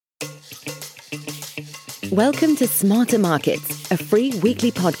Welcome to Smarter Markets, a free weekly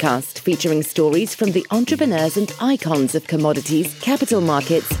podcast featuring stories from the entrepreneurs and icons of commodities, capital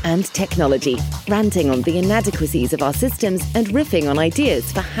markets, and technology, ranting on the inadequacies of our systems and riffing on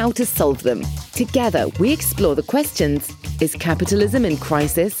ideas for how to solve them. Together, we explore the questions: is capitalism in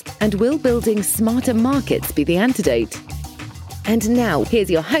crisis? And will building smarter markets be the antidote? And now, here's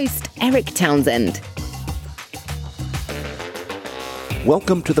your host, Eric Townsend.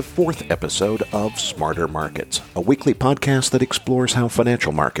 Welcome to the fourth episode of Smarter Markets, a weekly podcast that explores how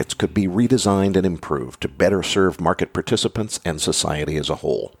financial markets could be redesigned and improved to better serve market participants and society as a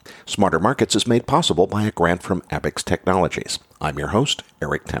whole. Smarter Markets is made possible by a grant from Abaxx Technologies. I'm your host,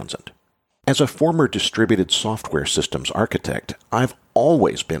 Eric Townsend. As a former distributed software systems architect, I've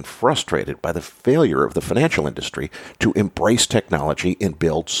always been frustrated by the failure of the financial industry to embrace technology and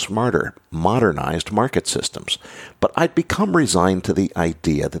build smarter, modernized market systems. But I'd become resigned to the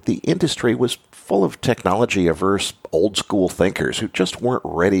idea that the industry was full of technology-averse, old-school thinkers who just weren't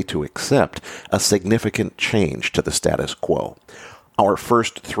ready to accept a significant change to the status quo. Our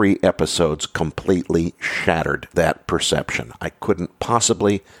first 3 episodes completely shattered that perception. I couldn't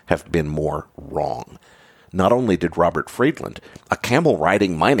possibly have been more wrong. Not only did Robert Friedland, a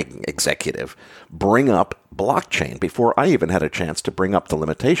camel-riding mining executive, bring up blockchain before I even had a chance to bring up the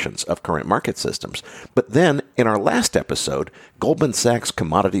limitations of current market systems, but then, in our last episode, Goldman Sachs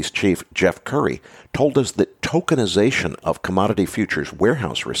commodities chief Jeff Currie told us that tokenization of commodity futures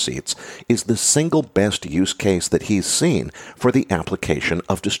warehouse receipts is the single best use case that he's seen for the application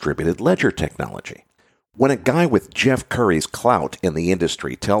of distributed ledger technology. When a guy with Jeff Currie's clout in the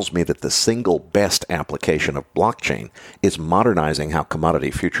industry tells me that the single best application of blockchain is modernizing how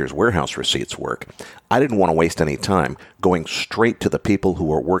commodity futures warehouse receipts work, I didn't want to waste any time going straight to the people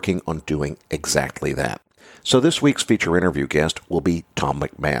who are working on doing exactly that. So this week's feature interview guest will be Tom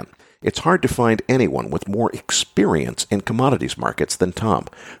McMahon. It's hard to find anyone with more experience in commodities markets than Tom,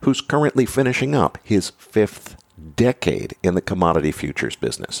 who's currently finishing up his 5th decade in the commodity futures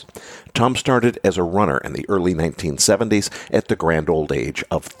business. Tom started as a runner in the early 1970s at the grand old age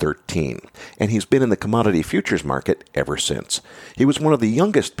of 13, and he's been in the commodity futures market ever since. He was one of the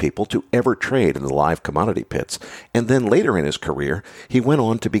youngest people to ever trade in the live commodity pits, and then later in his career, he went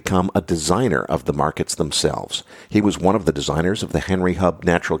on to become a designer of the markets themselves. He was one of the designers of the Henry Hub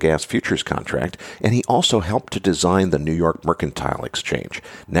natural gas futures contract, and he also helped to design the New York Mercantile Exchange,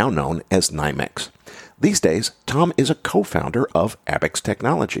 now known as NYMEX. These days, Tom is a co-founder of Abaxx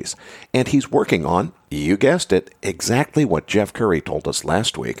Technologies, and he's working on, you guessed it, exactly what Jeff Currie told us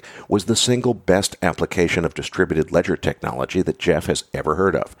last week was the single best application of distributed ledger technology that Jeff has ever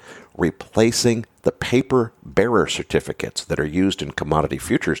heard of, replacing the paper bearer certificates that are used in commodity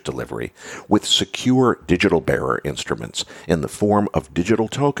futures delivery with secure digital bearer instruments in the form of digital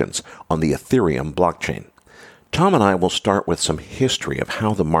tokens on the Ethereum blockchain. Tom and I will start with some history of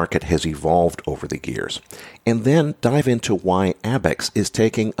how the market has evolved over the years, and then dive into why Abaxx is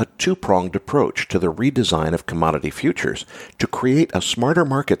taking a 2-pronged approach to the redesign of commodity futures to create a smarter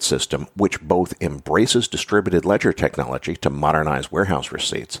market system which both embraces distributed ledger technology to modernize warehouse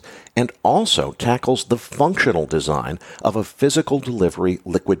receipts and also tackles the functional design of a physical delivery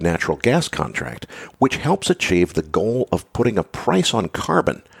liquid natural gas contract, which helps achieve the goal of putting a price on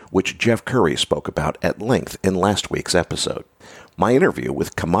carbon, which Jeff Currie spoke about at length in last week's episode. My interview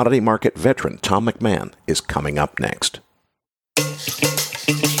with commodity market veteran Tom McMahon is coming up next.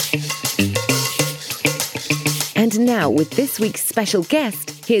 And now, with this week's special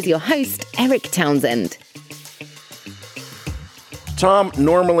guest, here's your host, Eric Townsend. Tom,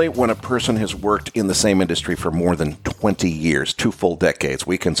 normally when a person has worked in the same industry for more than 20 years, 2 full decades,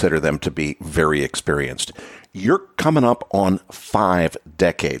 we consider them to be very experienced. You're coming up on 5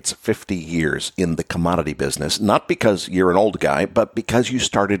 decades, 50 years in the commodity business, not because you're an old guy, but because you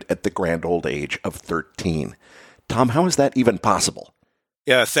started at the grand old age of 13. Tom, how is that even possible?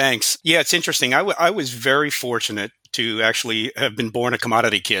 Yeah, thanks. Yeah, it's interesting. I was very fortunate to actually have been born a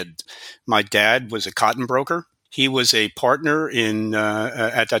commodity kid. My dad was a cotton broker. He was a partner in,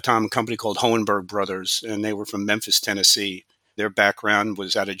 at that time, a company called Hohenberg Brothers, and they were from Memphis, Tennessee. Their background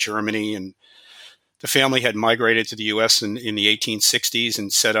was out of Germany, and the family had migrated to the U.S. in the 1860s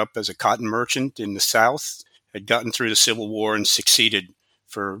and set up as a cotton merchant in the South, had gotten through the Civil War and succeeded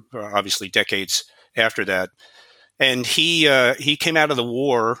for obviously decades after that. And he came out of the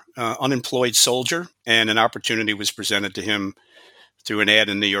war unemployed soldier, and an opportunity was presented to him through an ad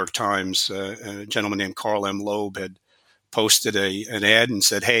in the New York Times. A gentleman named Carl M. Loeb had posted an ad and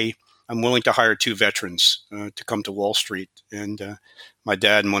said, "Hey, I'm willing to hire 2 veterans to come to Wall Street. And my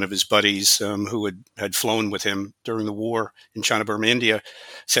dad and one of his buddies who had flown with him during the war in China, Burma, India,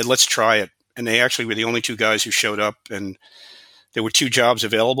 said, let's try it. And they actually were the only 2 guys who showed up. And there were 2 jobs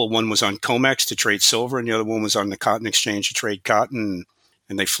available. One was on COMEX to trade silver, and the other one was on the cotton exchange to trade cotton.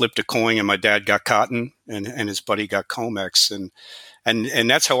 And they flipped a coin, and my dad got cotton, and his buddy got COMEX. And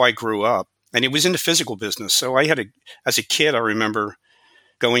that's how I grew up. And it was in the physical business. So as a kid, I remember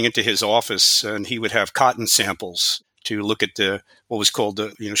going into his office, and he would have cotton samples to look at what was called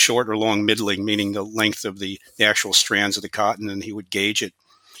the short or long middling, meaning the length of the actual strands of the cotton, and he would gauge it.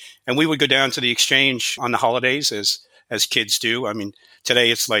 And we would go down to the exchange on the holidays as kids do. I mean, today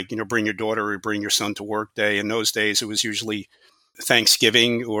it's like, bring your daughter or bring your son to work day. In those days, it was usually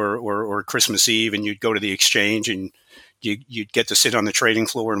Thanksgiving or Christmas Eve, and you'd go to the exchange and you'd get to sit on the trading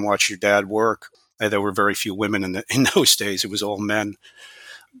floor and watch your dad work. There were very few women in those days. It was all men.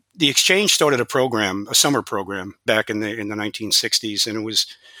 The exchange started a summer program back in the 1960s, and it was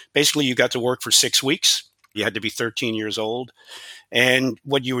basically you got to work for 6 weeks. You had to be 13 years old, and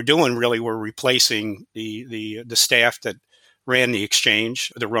what you were doing really were replacing the staff that ran the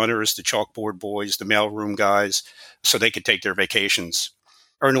exchange, the runners, the chalkboard boys, the mailroom guys, so they could take their vacations,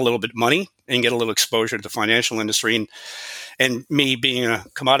 earn a little bit of money, and get a little exposure to the financial industry. And me being a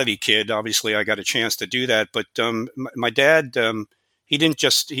commodity kid, obviously I got a chance to do that. But my dad, he didn't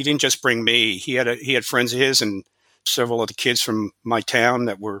just bring me. He had friends of his and several of the kids from my town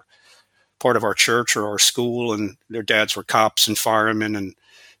that were part of our church or our school, and their dads were cops and firemen,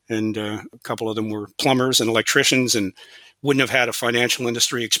 and a couple of them were plumbers and electricians, and wouldn't have had a financial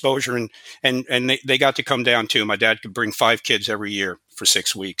industry exposure. And they got to come down too. My dad could bring 5 kids every year for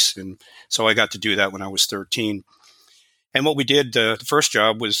 6 weeks. And so I got to do that when I was 13. And what we did, the first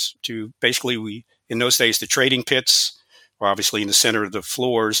job was to basically, in those days, the trading pits were obviously in the center of the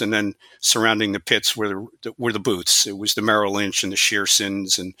floors, and then surrounding the pits were the booths. It was the Merrill Lynch and the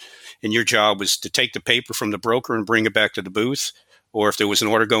Shearsons. And your job was to take the paper from the broker and bring it back to the booth. Or if there was an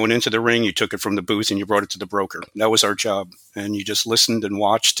order going into the ring, you took it from the booth and you brought it to the broker. That was our job. And you just listened and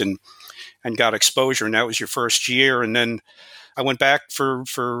watched and got exposure. And that was your first year. And then I went back for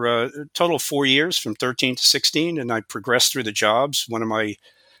a total of 4 years, from 13 to 16, and I progressed through the jobs. One of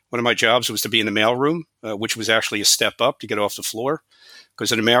my jobs was to be in the mailroom, which was actually a step up to get off the floor.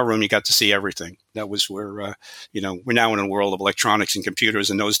 Because in the mailroom, you got to see everything. That was where, we're now in a world of electronics and computers.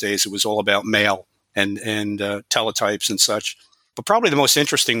 In those days, it was all about mail and teletypes and such. But probably the most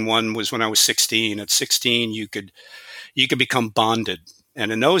interesting one was when I was 16. At 16, you could become bonded. And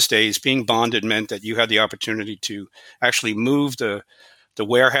in those days, being bonded meant that you had the opportunity to actually move the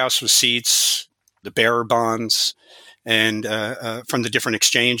warehouse receipts, the bearer bonds, and from the different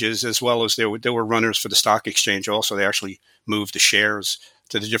exchanges, as well as there were runners for the stock exchange also. They actually moved the shares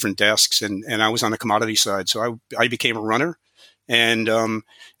to the different desks. And I was on the commodity side. So I became a runner. And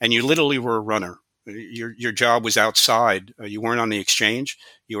you literally were a runner. Your job was outside. You weren't on the exchange.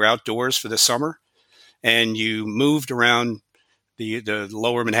 You were outdoors for the summer, and you moved around the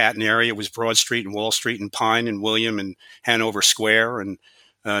lower Manhattan area. It was Broad Street and Wall Street and Pine and William and Hanover Square and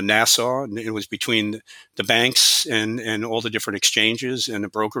Nassau. And it was between the banks and all the different exchanges and the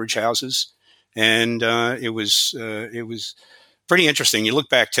brokerage houses. And it was pretty interesting. You look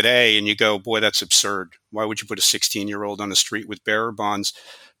back today and you go, boy, that's absurd. Why would you put a 16-year-old on the street with bearer bonds?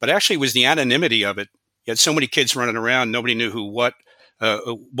 But actually, it was the anonymity of it. You had so many kids running around, nobody knew what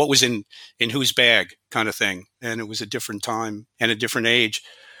was in whose bag, kind of thing. And it was a different time and a different age.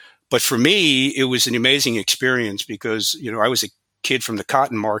 But for me, it was an amazing experience because, I was a kid from the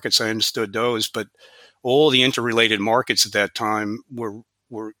cotton markets. I understood those, but all the interrelated markets at that time were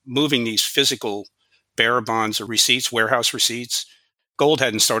moving these physical bearer bonds or receipts, warehouse receipts. Gold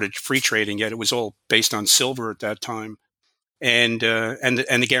hadn't started free trading yet. It was all based on silver at that time. And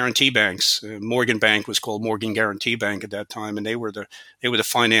the guarantee banks. Morgan Bank was called Morgan Guarantee Bank at that time, and they were the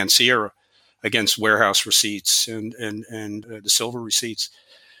financier against warehouse receipts and the silver receipts.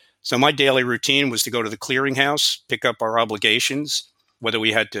 So my daily routine was to go to the clearinghouse, pick up our obligations, whether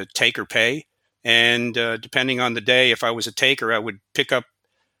we had to take or pay, and depending on the day, if I was a taker, I would pick up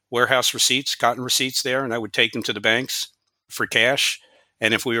warehouse receipts, cotton receipts there, and I would take them to the banks for cash.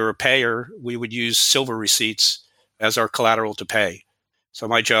 And if we were a payer, we would use silver receipts as our collateral to pay. So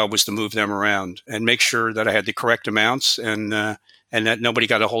my job was to move them around and make sure that I had the correct amounts and that nobody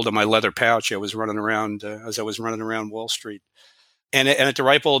got a hold of my leather pouch. I was running around as I was running around Wall Street. And at the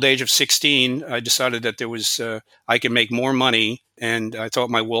ripe old age of 16, I decided that there was I could make more money, and I thought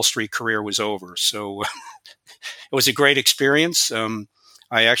my Wall Street career was over. So it was a great experience.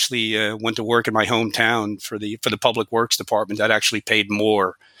 I actually went to work in my hometown for the public works department. That actually paid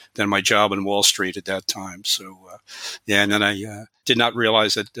more than my job in Wall Street at that time. So, yeah, and then I did not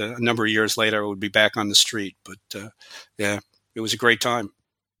realize that a number of years later I would be back on the street. But, yeah, it was a great time.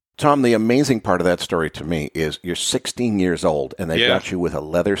 Tom, the amazing part of that story to me is you're 16 years old, and they got you with a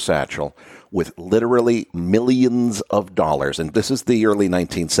leather satchel with literally millions of dollars. And this is the early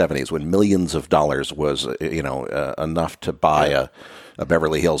 1970s when millions of dollars was, enough to buy a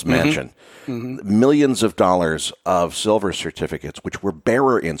Beverly Hills mansion. Mm-hmm. Millions of dollars of silver certificates, which were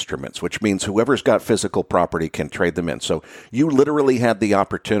bearer instruments, which means whoever's got physical property can trade them in. So you literally had the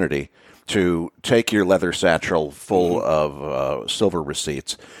opportunity to take your leather satchel full of silver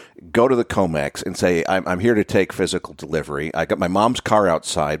receipts, go to the COMEX and say, I'm here to take physical delivery. I got my mom's car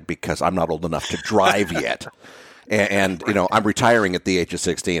outside because I'm not old enough to drive yet. And I'm retiring at the age of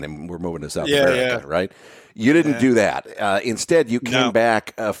 16 and we're moving to South America, right? You didn't do that. Instead, you came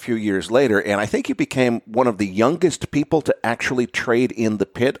back a few years later, and I think you became one of the youngest people to actually trade in the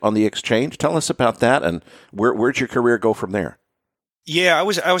pit on the exchange. Tell us about that, and where'd your career go from there? Yeah, I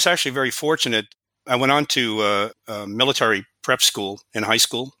was actually very fortunate. I went on to military prep school in high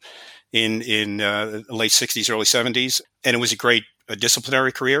school in the late 60s, early 70s, and it was a great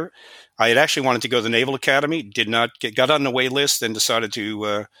disciplinary career. I had actually wanted to go to the Naval Academy, got on the wait list, and decided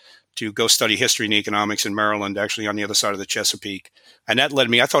to go study history and economics in Maryland, actually on the other side of the Chesapeake. And that led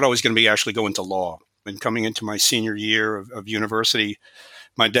me, I thought I was going to be actually go into law. And coming into my senior year of university,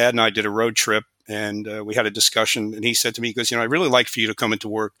 my dad and I did a road trip, and we had a discussion. And he said to me, he goes, I'd really like for you to come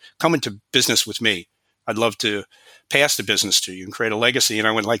into business with me. I'd love to pass the business to you and create a legacy. And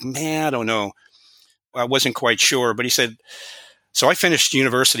I went like, man, I don't know. I wasn't quite sure. But he said, so I finished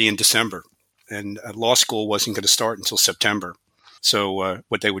university in December, and law school wasn't going to start until September. So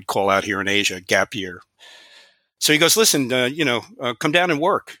what they would call out here in Asia, gap year. So he goes, listen, come down and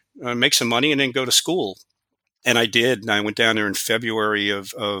work, make some money, and then go to school. And I did. And I went down there in February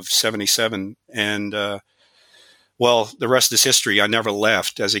of 77. And, the rest is history. I never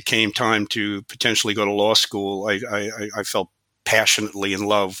left. As it came time to potentially go to law school, I felt passionately in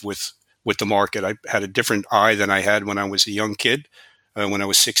love with the market. I had a different eye than I had when I was a young kid. When I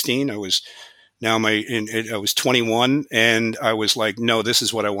was 16, I was 21, and I was like, no, this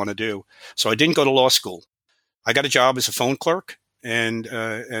is what I want to do. So I didn't go to law school. I got a job as a phone clerk, and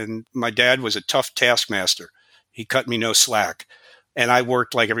my dad was a tough taskmaster. He cut me no slack, and I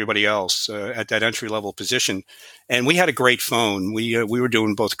worked like everybody else at that entry level position. And we had a great phone. We were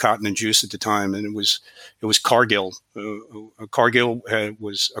doing both cotton and juice at the time, and it was Cargill. Cargill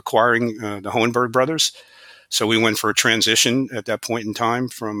was acquiring the Hohenberg brothers. So we went for a transition at that point in time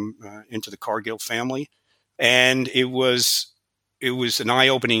from into the Cargill family, and it was an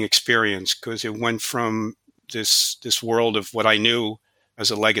eye-opening experience because it went from this world of what I knew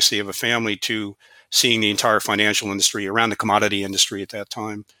as a legacy of a family to seeing the entire financial industry around the commodity industry at that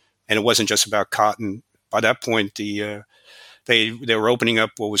time, and it wasn't just about cotton. By that point, they were opening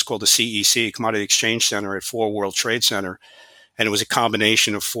up what was called the CEC, Commodity Exchange Center, at Fort World Trade Center, and it was a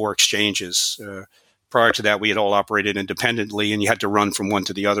combination of 4 exchanges. Prior to that, we had all operated independently, and you had to run from one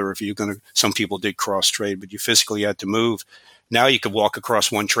to the other if you're going to. Some people did cross trade, but you physically had to move. Now you could walk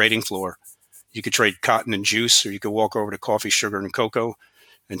across one trading floor. You could trade cotton and juice, or you could walk over to coffee, sugar, and cocoa,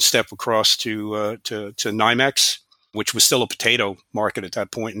 and step across to NYMEX, which was still a potato market at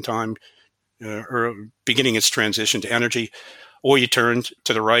that point in time, or beginning its transition to energy. Or you turned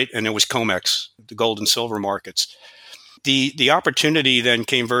to the right, and it was COMEX, the gold and silver markets. The opportunity then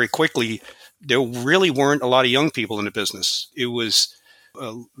came very quickly. There really weren't a lot of young people in the business. It was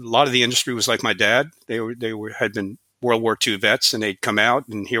a lot of the industry was like my dad. They had been World War II vets, and they'd come out,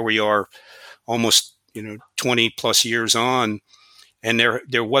 and here we are, almost 20 plus years on, and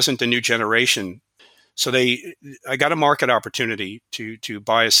there wasn't a new generation. So I got a market opportunity to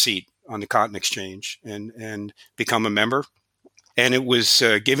buy a seat on the Cotton Exchange and become a member, and it was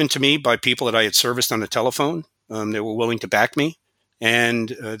given to me by people that I had serviced on the telephone. They were willing to back me. And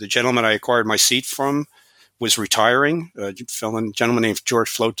the gentleman I acquired my seat from was retiring, a gentleman named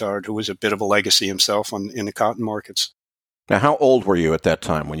George Flotard, who was a bit of a legacy himself in the cotton markets. Now, how old were you at that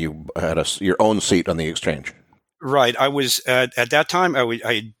time when you had your own seat on the exchange? Right. I was at that time,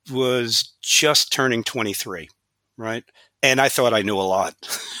 I was just turning 23, right? And I thought I knew a lot.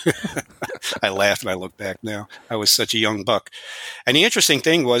 I laugh and I look back now. I was such a young buck. And the interesting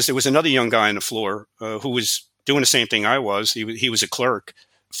thing was there was another young guy on the floor who was doing the same thing I was. He was a clerk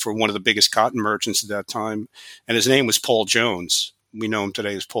for one of the biggest cotton merchants at that time, and his name was Paul Jones. We know him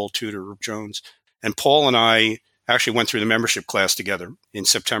today as Paul Tudor Jones. And Paul and I actually went through the membership class together in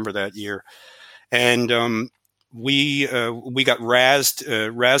September that year, and we got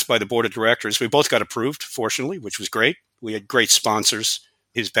razzed by the board of directors. We both got approved, fortunately, which was great. We had great sponsors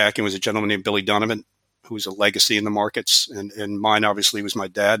His backing was a gentleman named Billy Donovan, who was a legacy in the markets, and mine obviously was my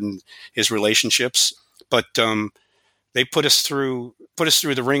dad and his relationships. But they put us through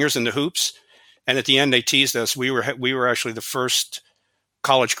the ringers and the hoops, and at the end they teased us. We were actually the first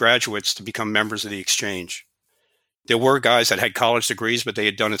college graduates to become members of the exchange. There were guys that had college degrees, but they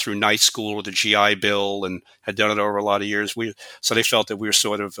had done it through night school or the GI Bill and had done it over a lot of years. So they felt that we were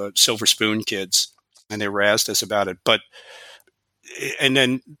sort of silver spoon kids, and they razzed us about it. And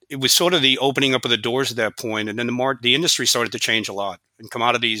then it was sort of the opening up of the doors at that point, and then the industry started to change a lot, and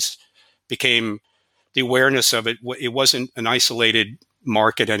commodities became the awareness of it. It wasn't an isolated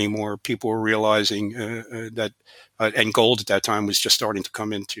market anymore. People were realizing that, and gold at that time was just starting to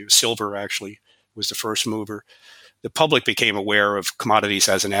come into. Silver actually was the first mover. The public became aware of commodities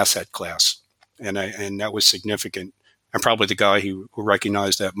as an asset class, and that was significant. And probably the guy who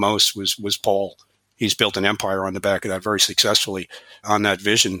recognized that most was Paul. He's built an empire on the back of that very successfully on that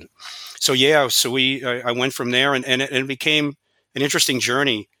vision. So I went from there, and it became an interesting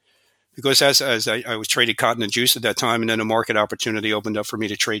journey because as I was trading cotton and juice at that time, and then a market opportunity opened up for me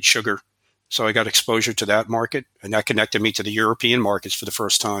to trade sugar. So I got exposure to that market, and that connected me to the European markets for the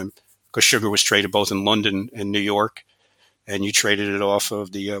first time, because sugar was traded both in London and New York, and you traded it off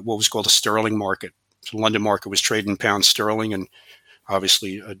of the what was called the sterling market. So the London market was trading in pound sterling, and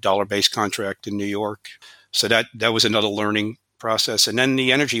obviously a dollar-based contract in New York. So that was another learning process. And then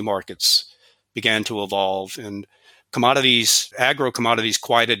the energy markets began to evolve, and agro commodities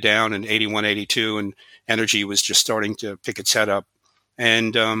quieted down in 81, 82, and energy was just starting to pick its head up.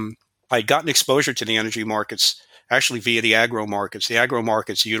 And I'd gotten exposure to the energy markets actually via the agro markets. The agro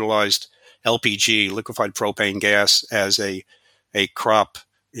markets utilized LPG, liquefied propane gas, as a crop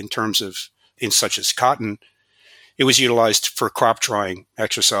in such as cotton. It was utilized for crop drying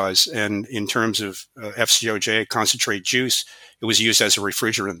exercise. And in terms of FCOJ, concentrate juice, it was used as a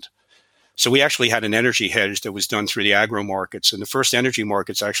refrigerant. So we actually had an energy hedge that was done through the agro markets. And the first energy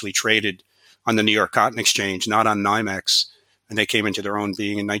markets actually traded on the New York Cotton Exchange, not on NYMEX. And they came into their own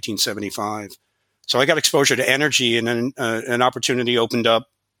being in 1975. So I got exposure to energy, and then an opportunity opened up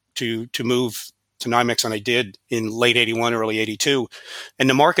to move to NYMEX, and I did in late 81, early 82. And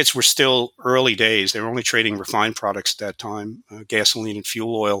the markets were still early days. They were only trading refined products at that time, gasoline and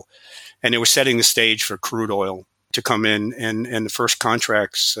fuel oil. And they were setting the stage for crude oil to come in. And the first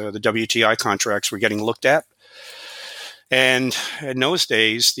contracts, the WTI contracts, were getting looked at. And in those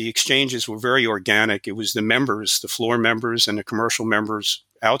days, the exchanges were very organic. It was the members, the floor members and the commercial members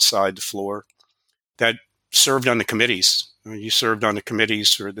outside the floor that served on the committees. You served on the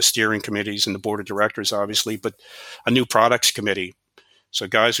committees, or the steering committees and the board of directors, obviously, but a new products committee. So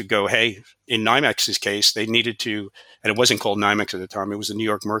guys would go, hey, in NYMEX's case, they needed to, and it wasn't called NYMEX at the time, it was the New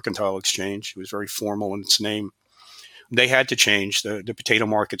York Mercantile Exchange. It was very formal in its name. They had to change. The potato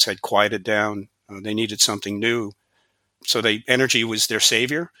markets had quieted down. They needed something new. So energy was their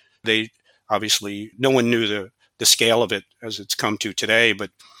savior. Obviously, no one knew the scale of it as it's come to today,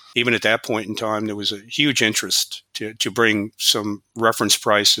 but even at that point in time, there was a huge interest to bring some reference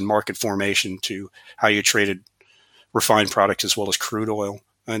price and market formation to how you traded refined products as well as crude oil.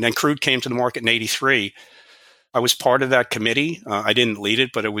 And then crude came to the market in 83. I was part of that committee. I didn't lead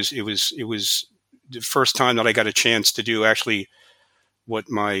it, but it was the first time that I got a chance to do actually what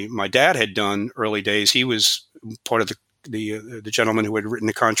my dad had done early days. He was part of the gentleman who had written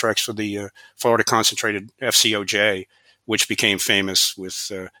the contracts for the Florida Concentrated FCOJ, which became famous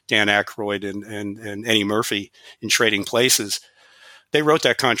with Dan Aykroyd and Eddie Murphy in Trading Places. They wrote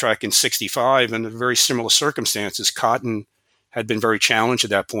that contract in 65 under very similar circumstances. Cotton had been very challenged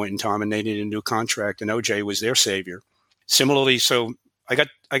at that point in time, and they needed a new contract, and OJ was their savior. Similarly, so I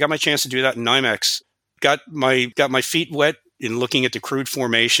got my chance to do that in NYMEX. Got my feet wet in looking at the crude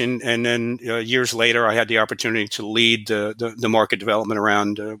formation, and then years later, I had the opportunity to lead the market development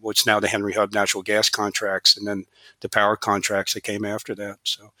around what's now the Henry Hub natural gas contracts, and then the power contracts that came after that.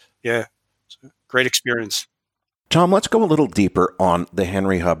 So, yeah, it's a great experience. Tom, let's go a little deeper on the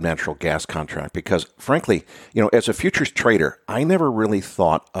Henry Hub natural gas contract, because frankly, as a futures trader, I never really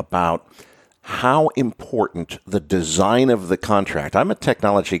thought about how important the design of the contract. I'm a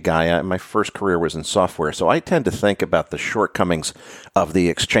technology guy. My first career was in software, so I tend to think about the shortcomings of the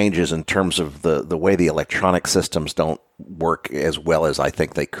exchanges in terms of the way the electronic systems don't work as well as I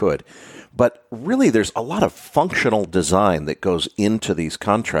think they could. But really, there's a lot of functional design that goes into these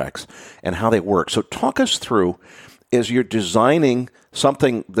contracts and how they work. So talk us through, as you're designing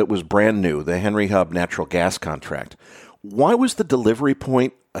something that was brand new, the Henry Hub natural gas contract, why was the delivery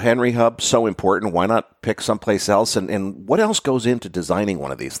point Henry Hub so important? Why not pick someplace else? And what else goes into designing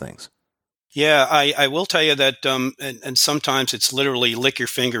one of these things? Yeah, I will tell you that, and sometimes it's literally lick your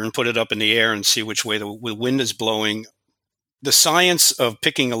finger and put it up in the air and see which way the wind is blowing. The science of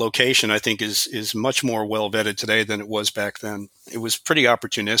picking a location, I think, is much more well vetted today than it was back then. It was pretty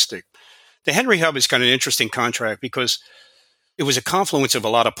opportunistic. The Henry Hub is kind of an interesting contract because it was a confluence of a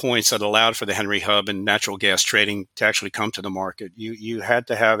lot of points that allowed for the Henry Hub and natural gas trading to actually come to the market. You had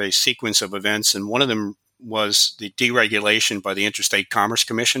to have a sequence of events, and one of them was the deregulation by the Interstate Commerce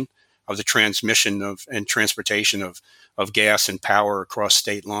Commission of the transmission of and transportation of gas and power across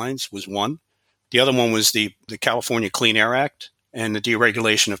state lines was one. The other one was the California Clean Air Act and the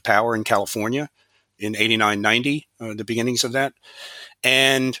deregulation of power in California in 89, 90, the beginnings of that.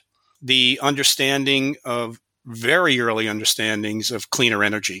 And the understanding of very early understandings of cleaner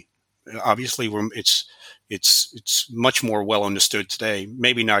energy. Obviously, it's much more well understood today,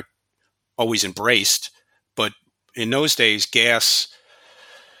 maybe not always embraced, but in those days,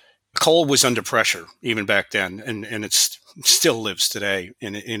 coal was under pressure even back then, and it still lives today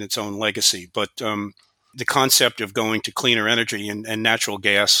in its own legacy. But the concept of going to cleaner energy and natural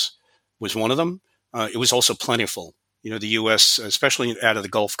gas was one of them. It was also plentiful. The U.S., especially out of the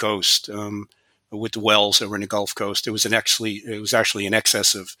Gulf Coast, with the wells that were in the Gulf Coast, it was actually an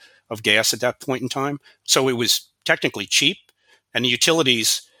excess of gas at that point in time. So it was technically cheap, and the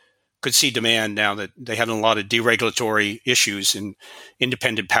utilities could see demand now that they had a lot of deregulatory issues, and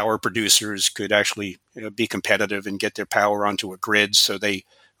independent power producers could actually be competitive and get their power onto a grid. So they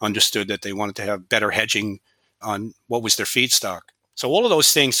understood that they wanted to have better hedging on what was their feedstock. So all of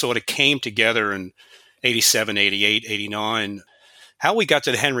those things sort of came together in 87, 88, 89. How we got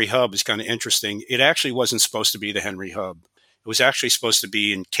to the Henry Hub is kind of interesting. It actually wasn't supposed to be the Henry Hub. It was actually supposed to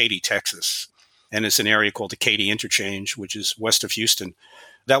be in Katy, Texas. And it's an area called the Katy Interchange, which is west of Houston.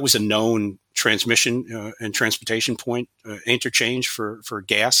 That was a known transmission and transportation point interchange for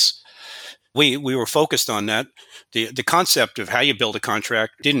gas. We were focused on that. The concept of how you build a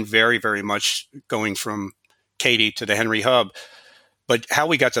contract didn't vary very much going from Katy to the Henry Hub. But how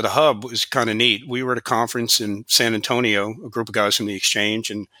we got to the hub was kind of neat. We were at a conference in San Antonio, a group of guys from the exchange,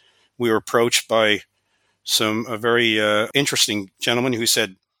 and we were approached by a very interesting gentleman who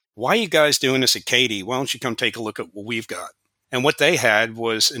said, "Why are you guys doing this at Katy? Why don't you come take a look at what we've got?" And what they had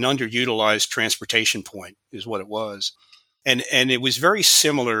was an underutilized transportation point, is what it was. And it was very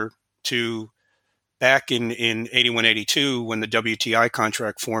similar to back in 81, 82, when the WTI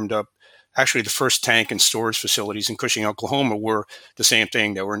contract formed up. Actually, the first tank and storage facilities in Cushing, Oklahoma were the same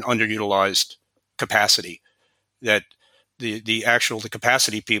thing. They were an underutilized capacity, that the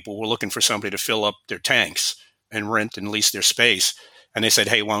capacity people were looking for somebody to fill up their tanks and rent and lease their space. And they said,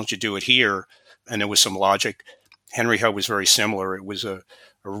 "Hey, why don't you do it here?" And there was some logic. Henry Hub was very similar. It was a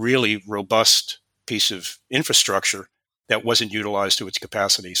really robust piece of infrastructure that wasn't utilized to its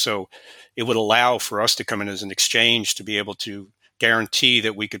capacity. So it would allow for us to come in as an exchange to be able to guarantee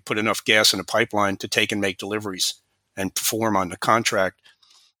that we could put enough gas in a pipeline to take and make deliveries and perform on the contract.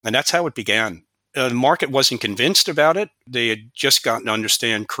 And that's how it began. The market wasn't convinced about it. They had just gotten to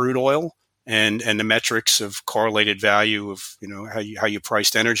understand crude oil and the metrics of correlated value of how you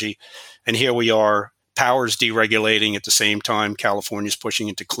priced energy. And here we are. Power's deregulating at the same time. California's pushing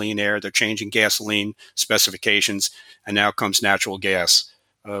into clean air. They're changing gasoline specifications. And now comes natural gas,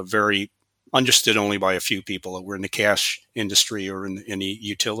 very understood only by a few people that were in the cash industry or in the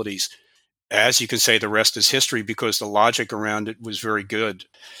utilities. As you can say, the rest is history, because the logic around it was very good.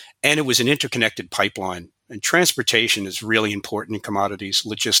 And it was an interconnected pipeline. And transportation is really important in commodities,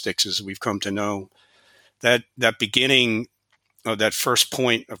 logistics, as we've come to know. That beginning of that first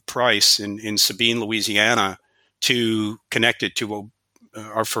point of price in Sabine, Louisiana, to connect it to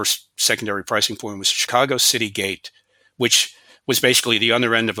our first secondary pricing point was Chicago City Gate, which was basically the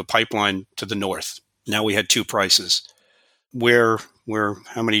other end of a pipeline to the north. Now we had two prices. We're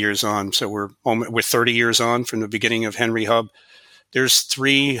how many years on? So we're 30 years on from the beginning of Henry Hub. There's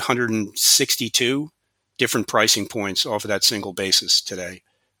 362 different pricing points off of that single basis today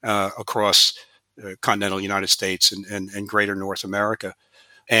across continental United States and greater North America.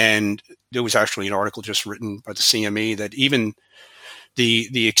 And there was actually an article just written by the CME that even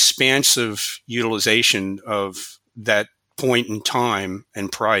the expansive utilization of that point in time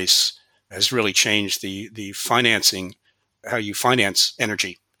and price has really changed the financing, how you finance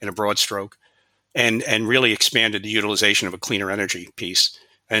energy in a broad stroke, and really expanded the utilization of a cleaner energy piece.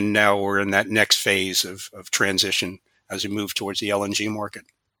 And now we're in that next phase of transition as we move towards the LNG market.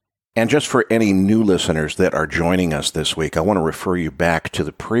 And just for any new listeners that are joining us this week, I want to refer you back to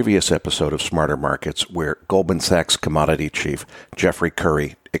the previous episode of Smarter Markets, where Goldman Sachs commodity chief Jeffrey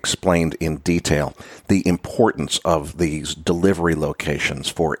Curry explained in detail the importance of these delivery locations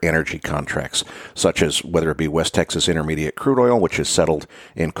for energy contracts, such as whether it be West Texas Intermediate crude oil, which is settled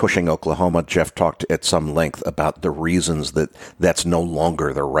in Cushing, Oklahoma. Jeff talked at some length about the reasons that that's no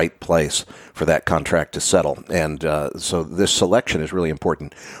longer the right place for that contract to settle. And so this selection is really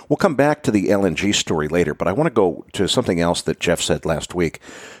important. We'll come back to the LNG story later, but I want to go to something else that Jeff said last week,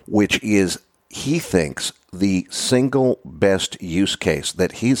 which is he thinks the single best use case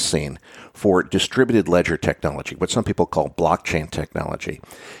that he's seen for distributed ledger technology, what some people call blockchain technology,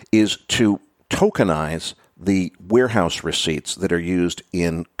 is to tokenize the warehouse receipts that are used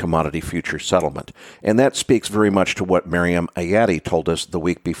in commodity future settlement. And that speaks very much to what Maryam Ayati told us the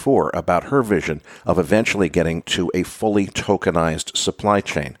week before about her vision of eventually getting to a fully tokenized supply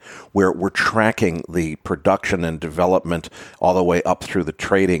chain where we're tracking the production and development all the way up through the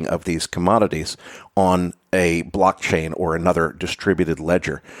trading of these commodities on a blockchain or another distributed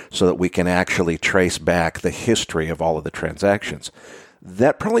ledger so that we can actually trace back the history of all of the transactions.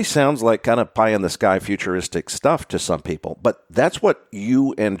 That probably sounds like kind of pie-in-the-sky futuristic stuff to some people, but that's what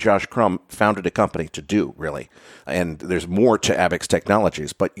you and Josh Crum founded a company to do, really. And there's more to Abaxx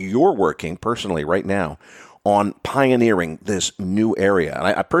Technologies, but you're working personally right now on pioneering this new area. And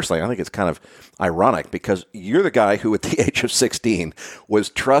I personally think it's kind of ironic because you're the guy who at the age of 16 was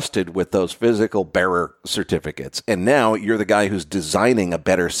trusted with those physical bearer certificates. And now you're the guy who's designing a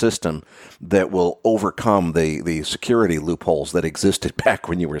better system that will overcome the security loopholes that existed back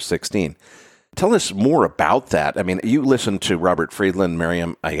when you were 16. Tell us more about that. I mean, you listened to Robert Friedland,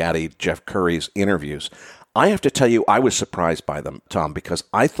 Maryam Ayati, Jeff Curry's interviews. I have to tell you, I was surprised by them, Tom, because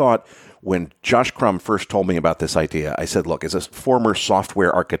I thought when Josh Crum first told me about this idea, I said, look, as a former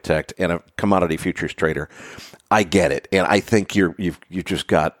software architect and a commodity futures trader, I get it. And I think you've just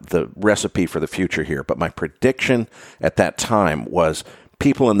got the recipe for the future here. But my prediction at that time was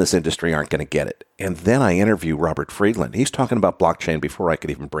people in this industry aren't going to get it. And then I interview Robert Friedland. He's talking about blockchain before I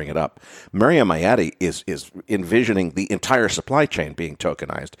could even bring it up. Maryam Ayati is envisioning the entire supply chain being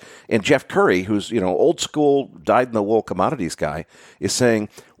tokenized. And Jeff Curry, who's old school, dyed-in-the-wool commodities guy, is saying,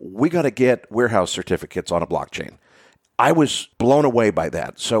 we got to get warehouse certificates on a blockchain. I was blown away by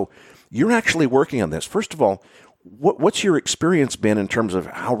that. So you're actually working on this. First of all, what's your experience been in terms of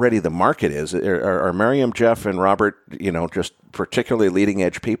how ready the market is? Are Maryam, Jeff, and Robert, just particularly leading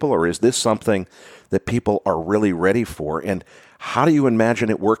edge people, or is this something that people are really ready for? And how do you imagine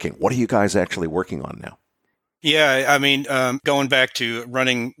it working? What are you guys actually working on now? Yeah, I mean, going back to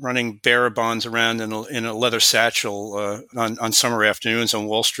running bearer bonds around in a leather satchel on summer afternoons on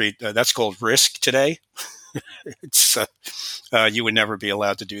Wall Street, that's called risk today. It's you would never be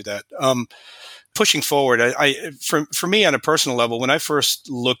allowed to do that. Pushing forward, for me on a personal level, when I first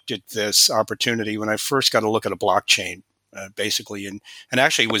looked at this opportunity, when I first got a look at a blockchain, basically, and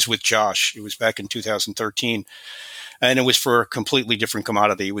actually it was with Josh. It was back in 2013, and it was for a completely different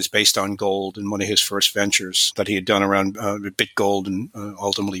commodity. It was based on gold and one of his first ventures that he had done around BitGold and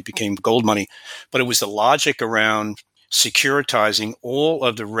ultimately became Gold Money. But it was the logic around securitizing all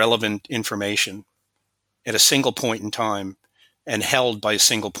of the relevant information at a single point in time and held by a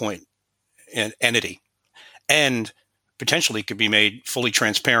single point entity, and potentially could be made fully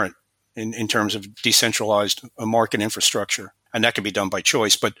transparent in terms of decentralized market infrastructure. And that could be done by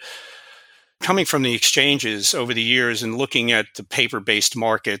choice. But coming from the exchanges over the years and looking at the paper-based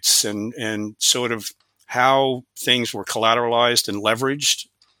markets and sort of how things were collateralized and leveraged,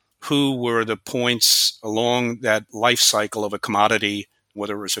 who were the points along that life cycle of a commodity,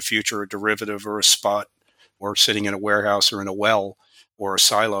 whether it was a future, a derivative, or a spot, or sitting in a warehouse or in a well or a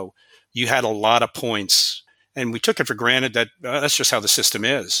silo, you had a lot of points. And we took it for granted that that's just how the system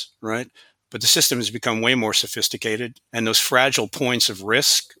is, right? But the system has become way more sophisticated. And those fragile points of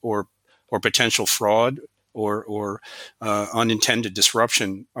risk or potential fraud or unintended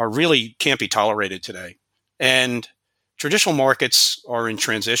disruption really can't be tolerated today. And traditional markets are in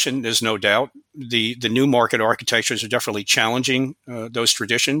transition, there's no doubt. The new market architectures are definitely challenging those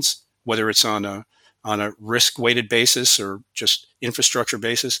traditions, whether it's on a risk-weighted basis or just infrastructure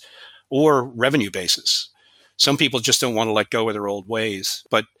basis or revenue basis. Some people just don't want to let go of their old ways.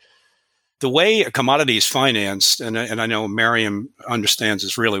 But the way a commodity is financed, and I know Maryam understands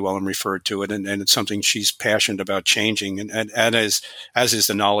this really well and referred to it, and it's something she's passionate about changing, and as is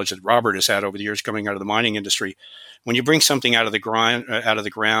the knowledge that Robert has had over the years coming out of the mining industry. When you bring something out of the ground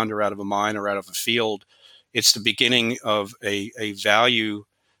or out of a mine or out of a field, it's the beginning of a value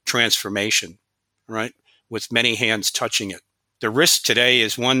transformation, right? With many hands touching it. The risk today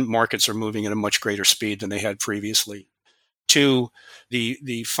is, one, markets are moving at a much greater speed than they had previously. Two,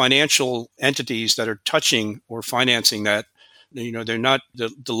 the financial entities that are touching or financing that They're not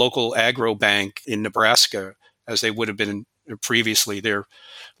the local agro bank in Nebraska as they would have been previously. They're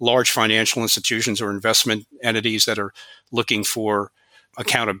large financial institutions or investment entities that are looking for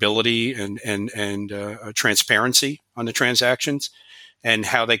accountability and transparency on the transactions and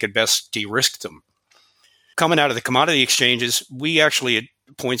how they could best de-risk them. Coming out of the commodity exchanges, we actually at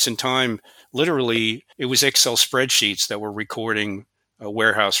points in time, literally, it was Excel spreadsheets that were recording a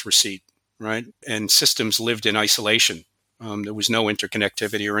warehouse receipt, right? And systems lived in isolation. There was no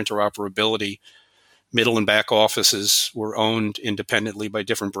interconnectivity or interoperability. Middle and back offices were owned independently by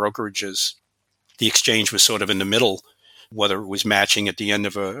different brokerages. The exchange was sort of in the middle, whether it was matching at the end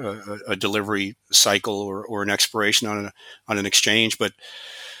of a delivery cycle or an expiration on an exchange. But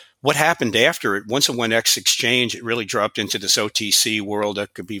what happened after it, once it went X exchange, it really dropped into this OTC world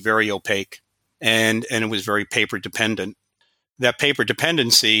that could be very opaque, and it was very paper dependent. That paper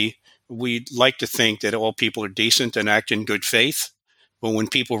dependency, we'd like to think that all people are decent and act in good faith. But when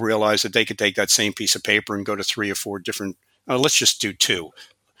people realize that they could take that same piece of paper and go to 3 or 4 different, let's just do 2,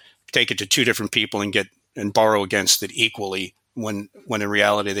 take it to 2 different people and borrow against it equally when in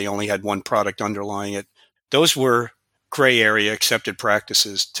reality they only had one product underlying it. Those were gray area accepted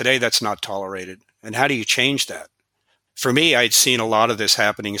practices. Today, that's not tolerated. And how do you change that? For me, I'd seen a lot of this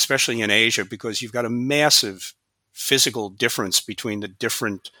happening, especially in Asia, because you've got a massive physical difference between the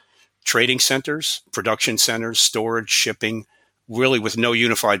different trading centers, production centers, storage, shipping, really with no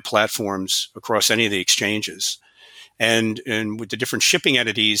unified platforms across any of the exchanges. And with the different shipping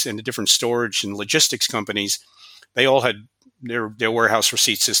entities and the different storage and logistics companies, they all had their warehouse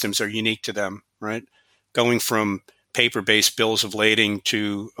receipt systems are unique to them, right? Going from paper-based bills of lading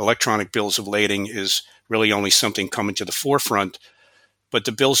to electronic bills of lading is really only something coming to the forefront. But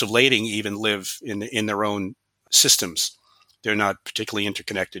the bills of lading even live in their own systems. They're not particularly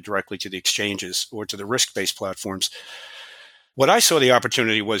interconnected directly to the exchanges or to the risk-based platforms. What I saw the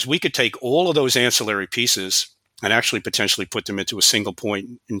opportunity was we could take all of those ancillary pieces and actually potentially put them into a single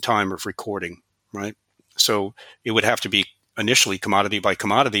point in time of recording, right? So it would have to be initially commodity by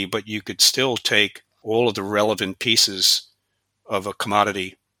commodity, but you could still take all of the relevant pieces of a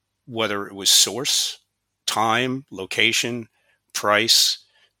commodity, whether it was source, time, location, price,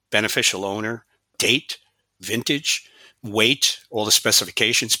 beneficial owner, date, vintage, weight, all the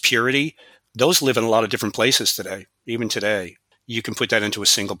specifications, purity. Those live in a lot of different places today. Even today, you can put that into a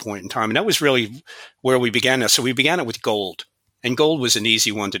single point in time. And that was really where we began. So we began it with gold. And gold was an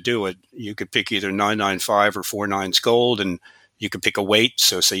easy one to do it. You could pick either 995 or 49s gold, and you could pick a weight.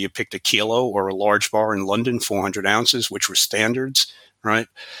 So say you picked a kilo or a large bar in London, 400 ounces, which were standards, right?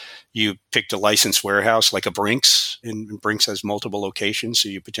 You picked a licensed warehouse like a Brinks, and Brinks has multiple locations, so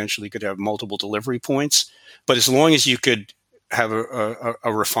you potentially could have multiple delivery points. But as long as you could have a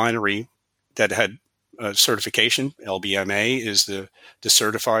refinery that had certification, LBMA is the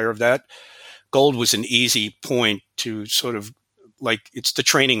certifier of that, gold was an easy point to sort of it's the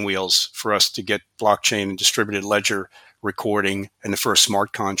training wheels for us to get blockchain and distributed ledger recording and the first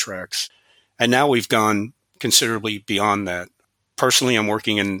smart contracts. And now we've gone considerably beyond that. Personally, I'm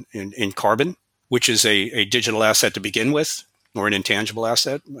working in carbon, which is a digital asset to begin with, or an intangible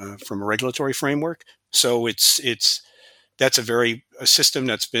asset from a regulatory framework. So that's a system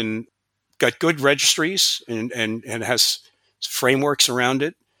that's got good registries and has frameworks around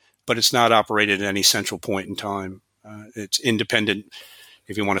it, but it's not operated at any central point in time. It's independent,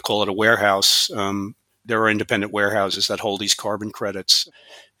 if you want to call it a warehouse. There are independent warehouses that hold these carbon credits,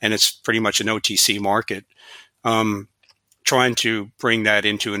 and it's pretty much an OTC market. Trying to bring that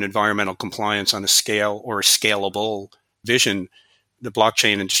into an environmental compliance on a scale or a scalable vision, the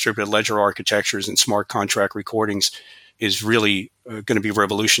blockchain and distributed ledger architectures and smart contract recordings is really going to be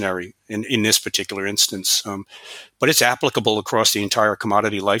revolutionary in this particular instance. But it's applicable across the entire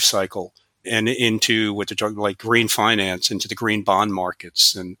commodity life cycle and into what they're talking like green finance, into the green bond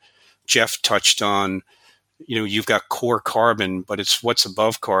markets. And Jeff touched on, you've got core carbon, but it's what's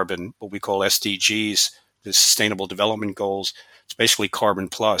above carbon, what we call SDGs, the Sustainable Development Goals. It's basically carbon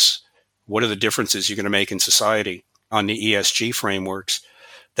plus. What are the differences you're going to make in society on the ESG frameworks?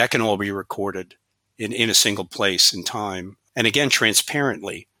 That can all be recorded in a single place in time. And again,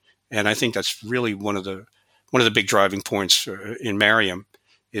 transparently. And I think that's really one of the big driving points in Mariam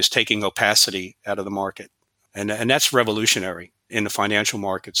is taking opacity out of the market. And that's revolutionary in the financial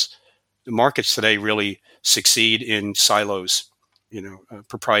markets. The markets today really succeed in silos,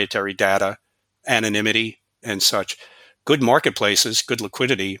 proprietary data, anonymity, and such. Good marketplaces, good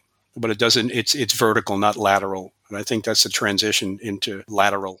liquidity, but it's vertical, not lateral. And I think that's the transition into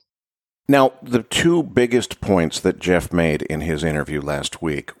lateral. Now, the two biggest points that Jeff made in his interview last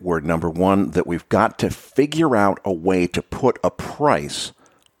week were, number one, that we've got to figure out a way to put a price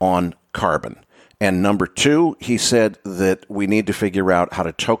on carbon. And number two, he said that we need to figure out how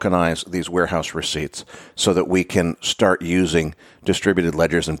to tokenize these warehouse receipts so that we can start using distributed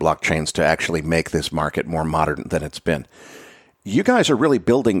ledgers and blockchains to actually make this market more modern than it's been. You guys are really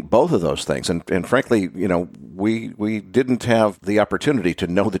building both of those things. And frankly, we didn't have the opportunity to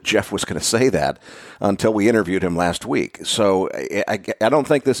know that Jeff was going to say that until we interviewed him last week. So I don't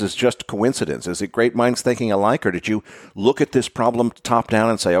think this is just coincidence. Is it great minds thinking alike, or did you look at this problem top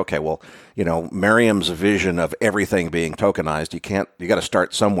down and say, okay, well, Merriam's vision of everything being tokenized, you got to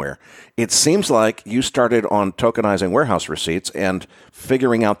start somewhere. It seems like you started on tokenizing warehouse receipts and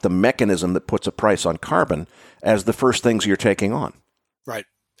figuring out the mechanism that puts a price on carbon as the first things you're taking on. Right.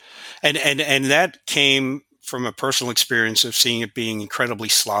 And that came from a personal experience of seeing it being incredibly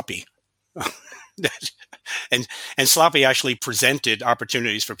sloppy. and sloppy actually presented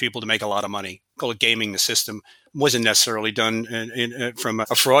opportunities for people to make a lot of money. Call it gaming the system. Wasn't necessarily done from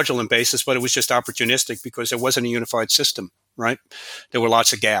a fraudulent basis, but it was just opportunistic because there wasn't a unified system, right? There were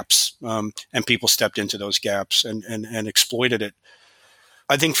lots of gaps, and people stepped into those gaps and exploited it.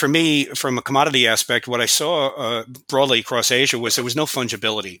 I think for me, from a commodity aspect, what I saw broadly across Asia was there was no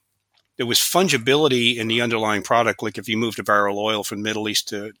fungibility. There was fungibility in the underlying product. Like if you moved a barrel of oil from the Middle East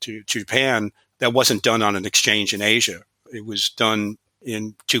to Japan, that wasn't done on an exchange in Asia. It was done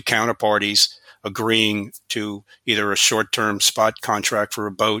in two counterparties agreeing to either a short-term spot contract for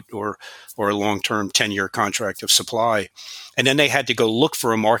a boat or a long-term 10-year contract of supply. And then they had to go look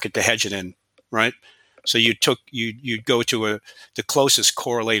for a market to hedge it in, right? So you'd go to the closest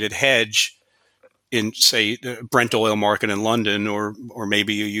correlated hedge in, say, the Brent oil market in London, or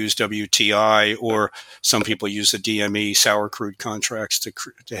maybe you use WTI, or some people use the DME sour crude contracts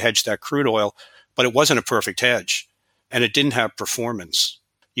to hedge that crude oil. But it wasn't a perfect hedge, and it didn't have performance.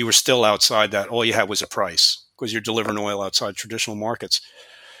 You were still outside that. All you had was a price because you're delivering oil outside traditional markets.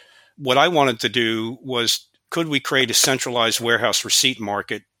 What I wanted to do was, could we create a centralized warehouse receipt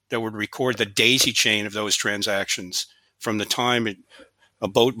market that would record the daisy chain of those transactions from the time a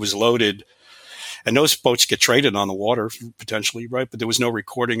boat was loaded? And those boats get traded on the water potentially, right? But there was no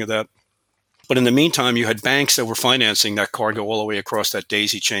recording of that. But in the meantime, you had banks that were financing that cargo all the way across that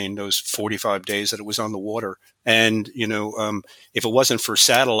daisy chain, those 45 days that it was on the water. And, if it wasn't for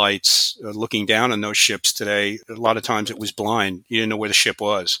satellites looking down on those ships today, a lot of times it was blind. You didn't know where the ship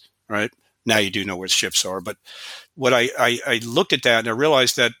was, right? Now you do know where the ships are. But what I looked at that and I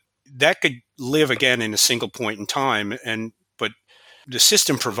realized that could live again in a single point in time. But the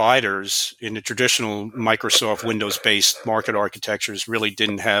system providers in the traditional Microsoft Windows-based market architectures really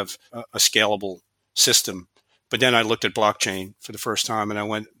didn't have a scalable system. But then I looked at blockchain for the first time,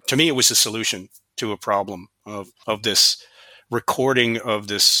 and to me, it was a solution to a problem of this recording of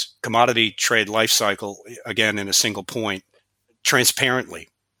this commodity trade life cycle, again, in a single point, transparently,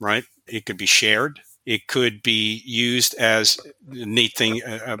 right? It could be shared. It could be used as the neat thing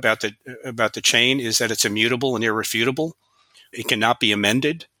about the chain is that it's immutable and irrefutable. It cannot be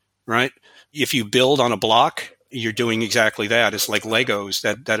amended, right? If you build on a block, you're doing exactly that. It's like Legos.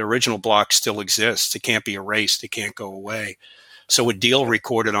 That original block still exists. It can't be erased. It can't go away. So a deal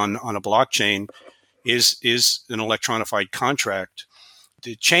recorded on a blockchain is an electronified contract.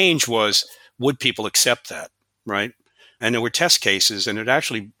 The change was, would people accept that, right? And there were test cases, and it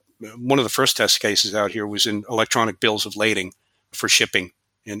actually, one of the first test cases out here was in electronic bills of lading for shipping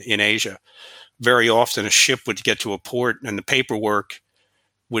in Asia. Very often a ship would get to a port and the paperwork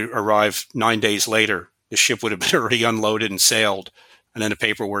would arrive 9 days later. The ship would have been already unloaded and sailed, and then the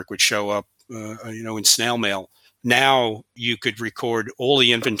paperwork would show up, in snail mail. Now you could record all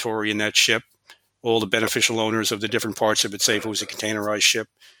the inventory in that ship, all the beneficial owners of the different parts of it, say if it was a containerized ship.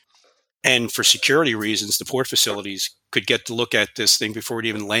 And for security reasons, the port facilities could get to look at this thing before it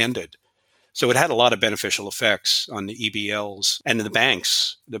even landed. So it had a lot of beneficial effects on the EBLs and the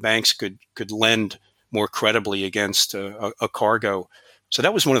banks. The banks could lend more credibly against a cargo. So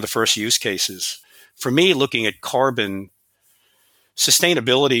that was one of the first use cases. For me, looking at carbon,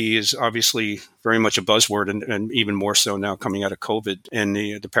 sustainability is obviously very much a buzzword, and even more so now coming out of COVID and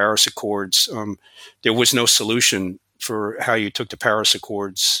the Paris Accords. There was no solution for how you took the Paris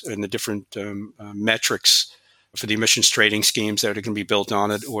Accords and the different metrics for the emissions trading schemes that are going to be built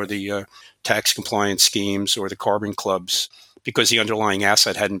on it, or the tax compliance schemes, or the carbon clubs, because the underlying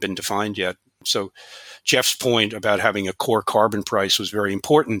asset hadn't been defined yet. So Jeff's point about having a core carbon price was very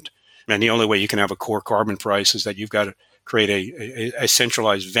important. And the only way you can have a core carbon price is that you've got to create a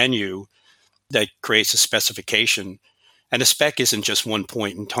centralized venue that creates a specification. And a spec isn't just one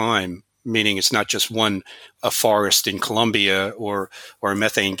point in time. meaning it's not just a forest in Colombia or a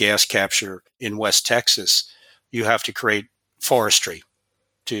methane gas capture in West Texas. You have to create forestry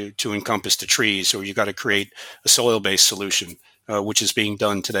to encompass the trees, or you got to create a soil-based solution, which is being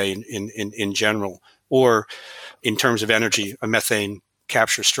done today in general, or in terms of energy, a methane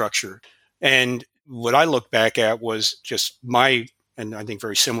capture structure. And what I look back at was just and I think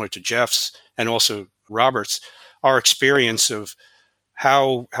very similar to Jeff's and also Robert's, our experience of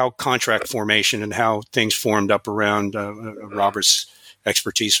how contract formation and how things formed up around Robert's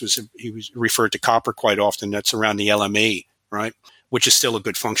expertise he was referred to copper quite often. That's around the LME, right? Which is still a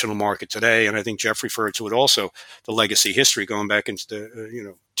good functional market today. And I think Jeff referred to it also, the legacy history going back into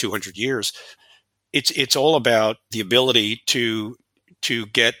the 200 years. It's all about the ability to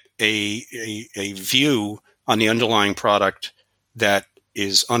get a view on the underlying product that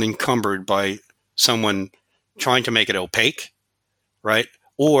is unencumbered by someone trying to make it opaque, right?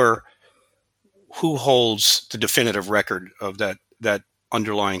 Or who holds the definitive record of that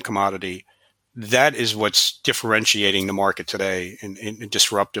underlying commodity. That is what's differentiating the market today and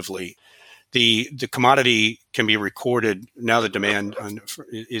disruptively. The commodity can be recorded. Now the demand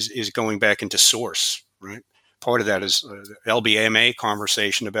is going back into source, right? Part of that is LBMA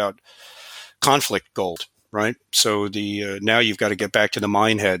conversation about conflict gold, right? So now you've got to get back to the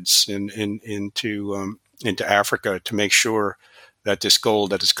mine heads into Africa to make sure that this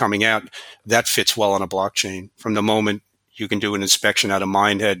gold that is coming out, that fits well on a blockchain. From the moment you can do an inspection at a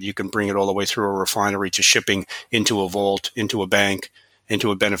mine head, you can bring it all the way through a refinery to shipping into a vault, into a bank,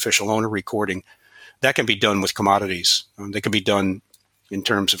 into a beneficial owner recording. That can be done with commodities. They can be done in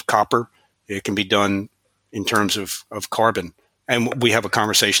terms of copper. It can be done in terms of carbon. And we have a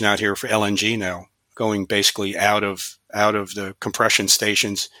conversation out here for LNG now, going basically out of the compression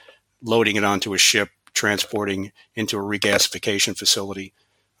stations, loading it onto a ship, transporting into a regasification facility,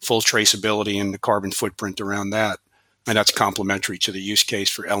 full traceability and the carbon footprint around that. And that's complementary to the use case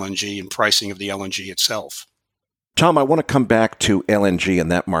for LNG and pricing of the LNG itself. Tom, I want to come back to LNG and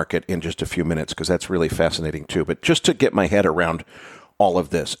that market in just a few minutes because that's really fascinating too. But just to get my head around all of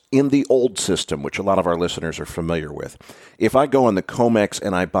this, in the old system, which a lot of our listeners are familiar with, if I go on the COMEX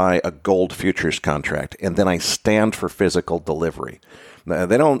and I buy a gold futures contract and then I stand for physical delivery,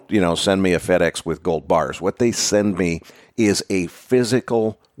 they don't, send me a FedEx with gold bars. What they send me is a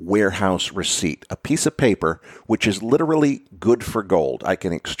physical warehouse receipt, a piece of paper which is literally good for gold. I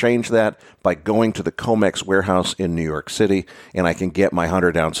can exchange that by going to the COMEX warehouse in New York City, and I can get my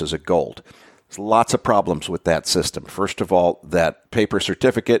 100 ounces of gold. There's lots of problems with that system. First of all, that paper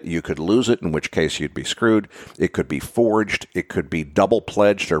certificate, you could lose it, in which case you'd be screwed. It could be forged. It could be double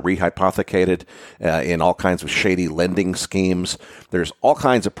pledged or rehypothecated in all kinds of shady lending schemes. There's all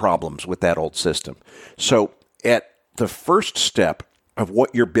kinds of problems with that old system. So at the first step of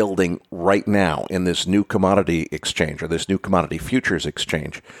what you're building right now in this new commodity exchange or this new commodity futures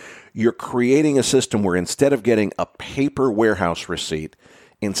exchange, you're creating a system where instead of getting a paper warehouse receipt,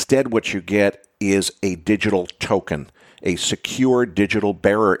 instead what you get is a digital token, a secure digital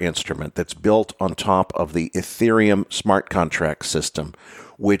bearer instrument that's built on top of the Ethereum smart contract system,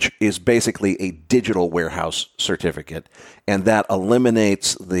 which is basically a digital warehouse certificate. And that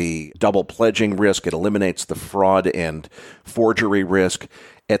eliminates the double pledging risk. It eliminates the fraud and forgery risk.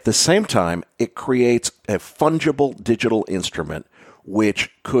 At the same time, it creates a fungible digital instrument which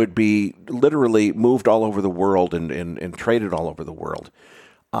could be literally moved all over the world and traded all over the world.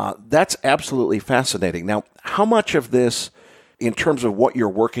 That's absolutely fascinating. Now, how much of this, in terms of what you're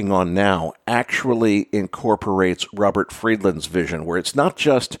working on now, actually incorporates Robert Friedland's vision, where it's not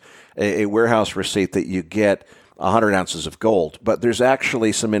just a warehouse receipt that you get 100 ounces of gold, but there's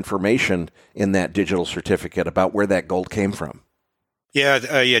actually some information in that digital certificate about where that gold came from? Yeah,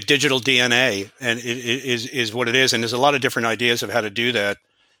 digital DNA, and it is what it is. And there's a lot of different ideas of how to do that.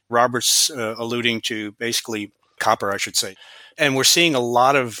 Robert's alluding to basically copper, I should say. And we're seeing a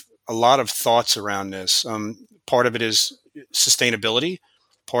lot of thoughts around this. Part of it is sustainability.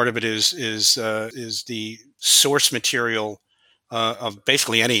 Part of it is the source material of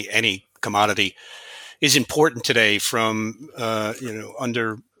basically any commodity is important today. From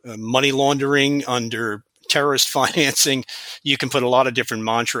under money laundering, under terrorist financing, you can put a lot of different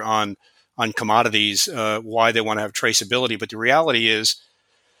mantra on commodities, why they want to have traceability. But the reality is,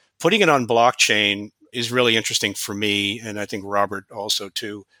 putting it on blockchain is really interesting for me, and I think Robert also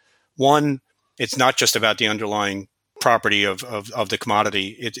too. One, it's not just about the underlying property of the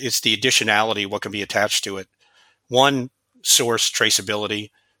commodity. It's the additionality, what can be attached to it. One, source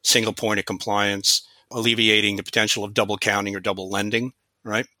traceability, single point of compliance, alleviating the potential of double counting or double lending,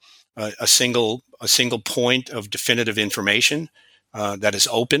 right? A single point of definitive information that is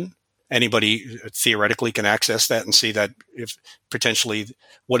open anybody theoretically can access that and see that if potentially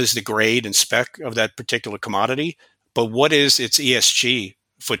what is the grade and spec of that particular commodity, but what is its ESG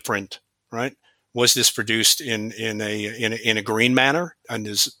footprint, right? Was this produced in a green manner? And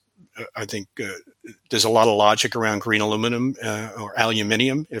I think there's a lot of logic around green aluminum or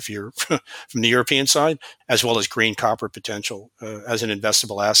aluminium if you're from the European side, as well as green copper potential as an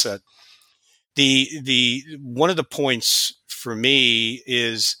investable asset. The one of the points for me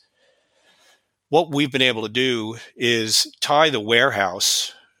is what we've been able to do is tie the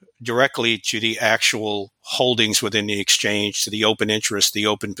warehouse directly to the actual holdings within the exchange, to the open interest, the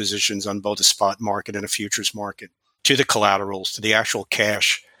open positions on both a spot market and a futures market, to the collaterals, to the actual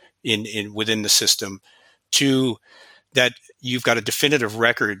cash in within the system, to that you've got a definitive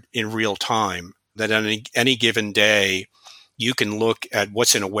record in real time that on any given day you can look at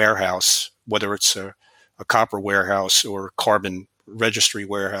what's in a warehouse, whether it's a copper warehouse or a carbon registry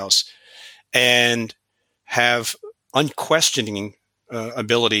warehouse, and have unquestioning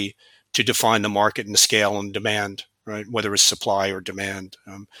ability to define the market and the scale and demand, right? Whether it's supply or demand.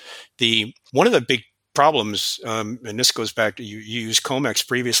 One of the big problems, and this goes back to you used COMEX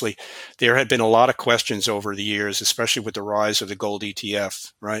previously, there had been a lot of questions over the years, especially with the rise of the gold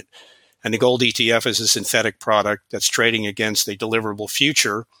ETF, right? And the gold ETF is a synthetic product that's trading against a deliverable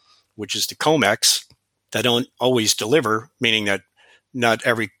future, which is the COMEX, that don't always deliver, meaning that not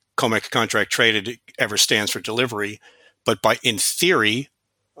every COMEX contract traded ever stands for delivery, but in theory,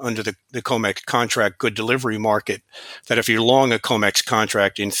 under the COMEX contract good delivery market, that if you're long a COMEX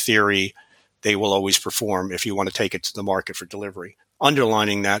contract, in theory, they will always perform if you want to take it to the market for delivery.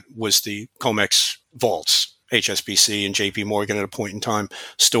 Underlining that was the COMEX vaults. HSBC and JP Morgan at a point in time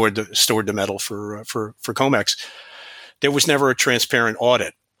stored the metal for COMEX. There was never a transparent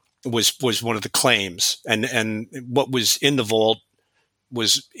audit, was one of the claims. And what was in the vault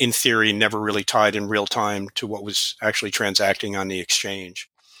was, in theory, never really tied in real time to what was actually transacting on the exchange,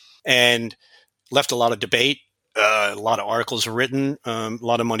 and left a lot of debate. A lot of articles were written. A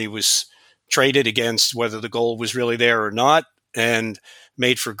lot of money was traded against whether the gold was really there or not, and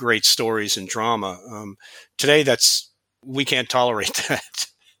made for great stories and drama. Today, we can't tolerate that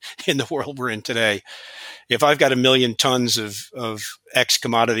in the world we're in today. If I've got 1 million tons of X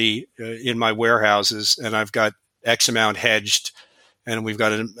commodity in my warehouses, and I've got X amount hedged, and we've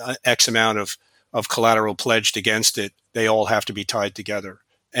got an X amount of collateral pledged against it, they all have to be tied together.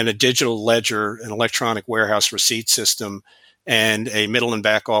 And a digital ledger, an electronic warehouse receipt system, and a middle and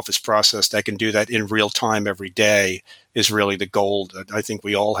back office process that can do that in real time every day is really the gold that I think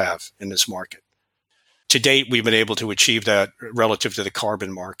we all have in this market. To date, we've been able to achieve that relative to the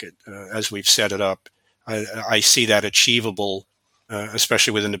carbon market as we've set it up. I see that achievable,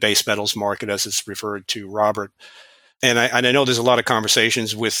 especially within the base metals market, as it's referred to, Robert. And I know there's a lot of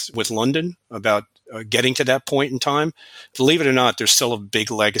conversations with London about getting to that point in time. Believe it or not, there's still a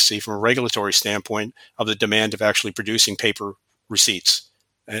big legacy from a regulatory standpoint of the demand of actually producing paper receipts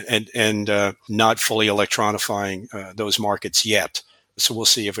and not fully electronifying those markets yet. So we'll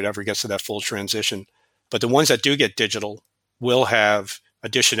see if it ever gets to that full transition. But the ones that do get digital will have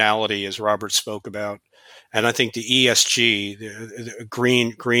additionality, as Robert spoke about. And I think the ESG, the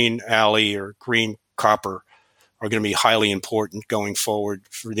green alley or green copper, are going to be highly important going forward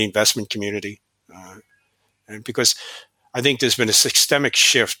for the investment community. And because I think there's been a systemic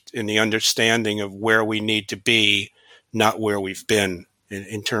shift in the understanding of where we need to be, not where we've been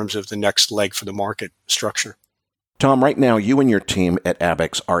in terms of the next leg for the market structure. Tom, right now, you and your team at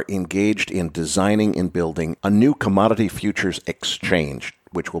Abaxx are engaged in designing and building a new commodity futures exchange,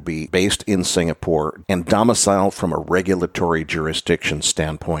 which will be based in Singapore and domiciled from a regulatory jurisdiction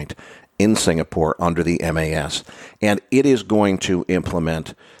standpoint in Singapore under the MAS. And it is going to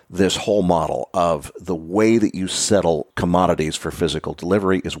implement this whole model of the way that you settle commodities for physical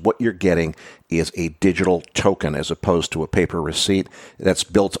delivery is what you're getting is a digital token as opposed to a paper receipt that's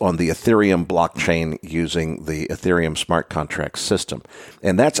built on the Ethereum blockchain using the Ethereum smart contract system.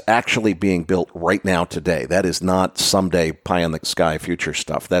 And that's actually being built right now today. That is not someday pie in the sky future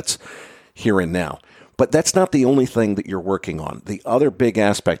stuff. That's here and now. But that's not the only thing that you're working on. The other big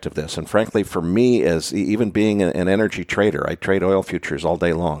aspect of this, and frankly for me as even being an energy trader, I trade oil futures all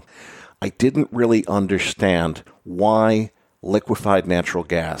day long, I didn't really understand why liquefied natural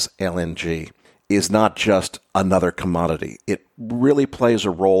gas, LNG, is not just another commodity. It really plays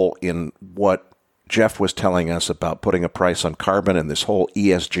a role in what Jeff was telling us about putting a price on carbon and this whole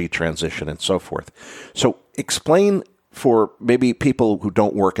ESG transition and so forth. So explain for maybe people who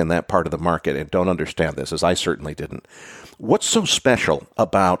don't work in that part of the market and don't understand this, as I certainly didn't, what's so special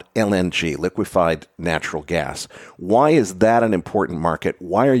about LNG, liquefied natural gas? Why is that an important market?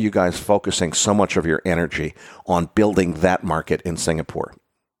 Why are you guys focusing so much of your energy on building that market in Singapore?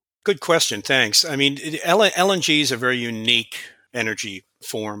 Good question. Thanks. I mean, LNG is a very unique energy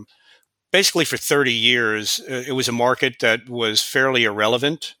form. Basically, for 30 years, it was a market that was fairly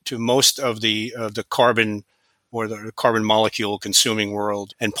irrelevant to most of the carbon or the carbon molecule consuming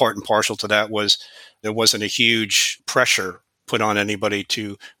world. And part and parcel to that was there wasn't a huge pressure put on anybody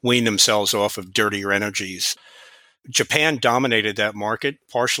to wean themselves off of dirtier energies. Japan dominated that market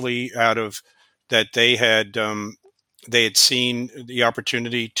partially out of that they had seen the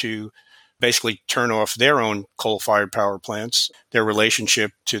opportunity to basically turn off their own coal-fired power plants. Their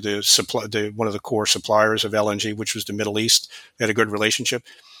relationship to one of the core suppliers of LNG, which was the Middle East, they had a good relationship.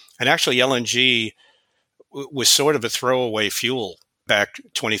 And actually, LNG was sort of a throwaway fuel back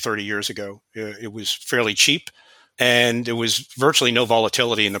 20, 30 years ago. It was fairly cheap, and there was virtually no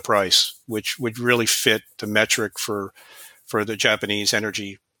volatility in the price, which would really fit the metric for the Japanese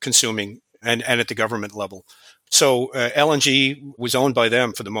energy consuming and at the government level. So LNG was owned by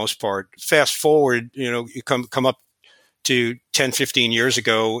them for the most part. Fast forward, you come up to 10, 15 years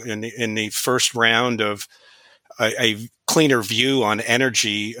ago in the first round of a cleaner view on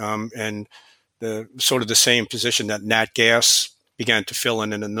energy and the sort of the same position that nat gas began to fill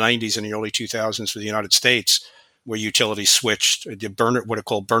in the 90s and the early 2000s for the United States, where utilities switched, what are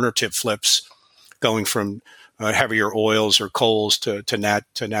called burner tip flips, going from heavier oils or coals to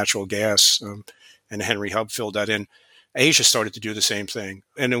natural gas. And Henry Hub filled that in. Asia started to do the same thing.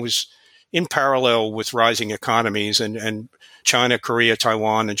 And it was in parallel with rising economies, and China, Korea,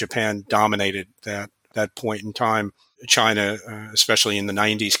 Taiwan, and Japan dominated that point in time. China, especially in the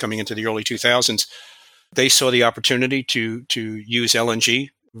 90s, coming into the early 2000s, they saw the opportunity to use LNG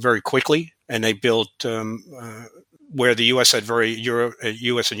very quickly, and they built where the U.S. and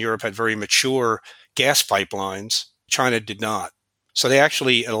Europe had very mature gas pipelines. China did not. So they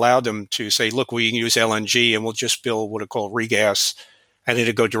actually allowed them to say, look, we can use LNG and we'll just build what are called regas, and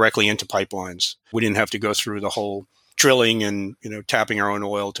it'd go directly into pipelines. We didn't have to go through the whole drilling and tapping our own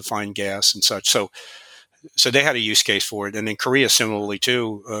oil to find gas and such. So they had a use case for it. And in Korea, similarly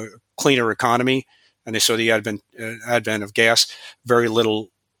too, cleaner economy, and they saw the advent of gas, very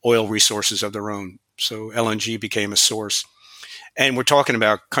little oil resources of their own. So LNG became a source. And we're talking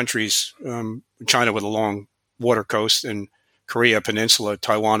about countries, China with a long water coast, and Korea Peninsula,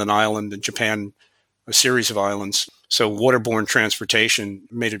 Taiwan an island, and Japan a series of islands. So waterborne transportation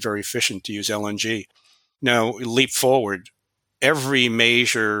made it very efficient to use LNG. Now, leap forward, every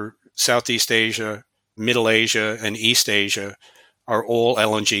major Southeast Asia, Middle Asia, and East Asia are all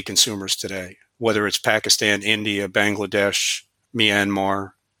LNG consumers today, whether it's Pakistan, India, Bangladesh,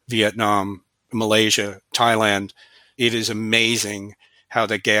 Myanmar, Vietnam, Malaysia, Thailand. It is amazing how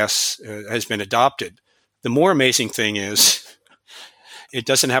the gas has been adopted. The more amazing thing is it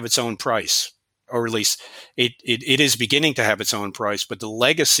doesn't have its own price, or at least it is beginning to have its own price. But the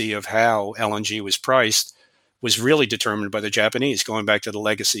legacy of how LNG was priced was really determined by the Japanese, going back to the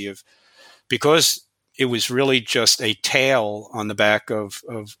legacy of, because it was really just a tail on the back of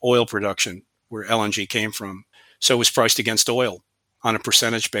oil production where LNG came from. So it was priced against oil on a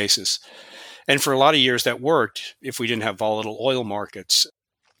percentage basis. And for a lot of years that worked if we didn't have volatile oil markets.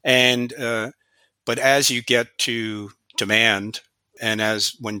 And but as you get to demand, and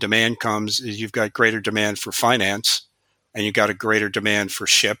when demand comes, you've got greater demand for finance, and you've got a greater demand for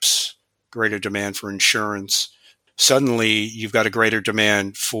ships, greater demand for insurance. Suddenly, you've got a greater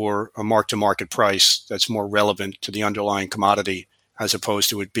demand for a mark-to-market price that's more relevant to the underlying commodity, as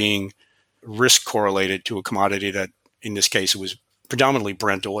opposed to it being risk correlated to a commodity that, in this case, it was predominantly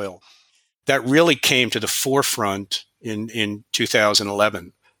Brent oil. That really came to the forefront in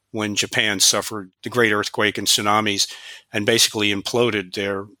 2011, when Japan suffered the great earthquake and tsunamis and basically imploded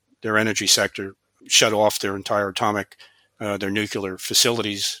their energy sector, shut off their entire their nuclear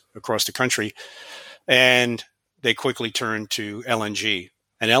facilities across the country. And they quickly turned to LNG.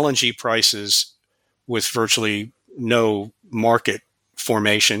 And LNG prices, with virtually no market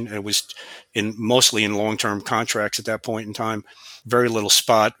formation, it was mostly in long-term contracts at that point in time, very little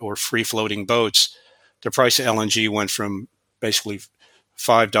spot or free-floating boats. The price of LNG went from basically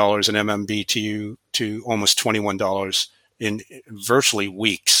 $5 an MMBTU to almost $21 in virtually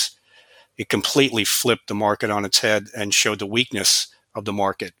weeks. It completely flipped the market on its head and showed the weakness of the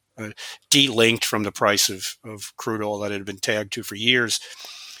market, delinked from the price of crude oil that it had been tagged to for years.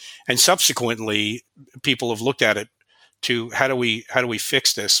 And subsequently, people have looked at it to how do we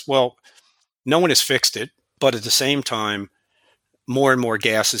fix this? Well, no one has fixed it. But at the same time, more and more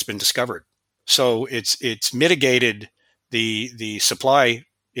gas has been discovered. So it's mitigated the supply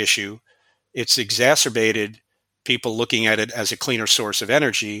issue. It's exacerbated people looking at it as a cleaner source of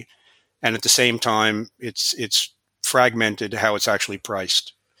energy. And at the same time, it's fragmented how it's actually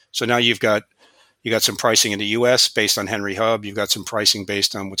priced. So now you got some pricing in the U.S. based on Henry Hub. You've got some pricing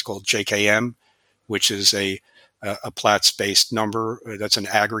based on what's called JKM, which is a Platts-based number. That's an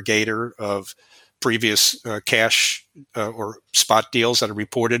aggregator of previous cash or spot deals that are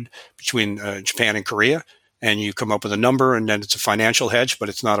reported between Japan and Korea. And you come up with a number, and then it's a financial hedge, but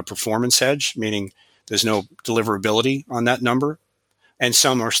it's not a performance hedge, meaning there's no deliverability on that number. And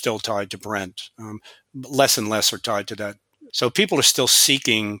some are still tied to Brent. Less and less are tied to that. So people are still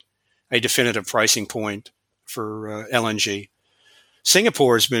seeking a definitive pricing point for LNG.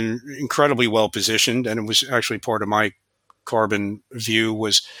 Singapore has been incredibly well positioned, and it was actually part of my carbon view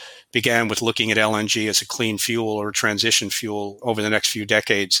began with looking at LNG as a clean fuel or a transition fuel over the next few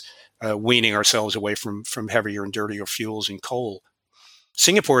decades, weaning ourselves away from heavier and dirtier fuels and coal.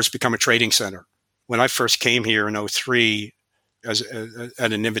 Singapore has become a trading center. When I first came here in 2003,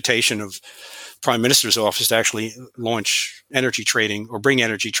 at an invitation of Prime Minister's office to actually launch energy trading or bring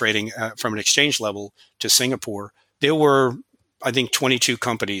energy trading from an exchange level to Singapore, there were, I think, 22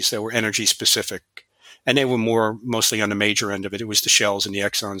 companies that were energy specific. And they were mostly on the major end of it. It was the Shells and the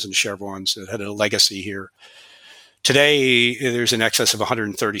Exxons and the Chevrons that had a legacy here. Today, there's in excess of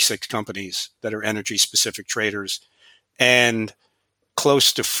 136 companies that are energy specific traders. And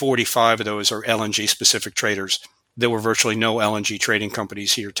close to 45 of those are LNG specific traders. There were virtually no LNG trading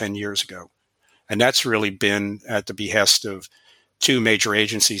companies here 10 years ago. And that's really been at the behest of two major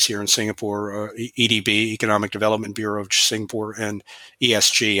agencies here in Singapore, EDB, Economic Development Bureau of Singapore, and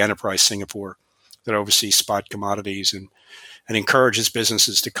ESG, Enterprise Singapore, that oversees spot commodities and encourages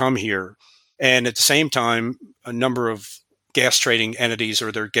businesses to come here. And at the same time, a number of gas trading entities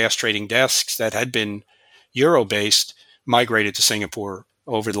or their gas trading desks that had been Euro-based migrated to Singapore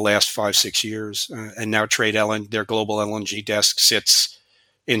over the last 5-6 years, and now their global LNG desk sits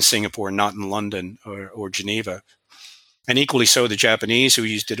in Singapore, not in London or Geneva. And equally so, the Japanese, who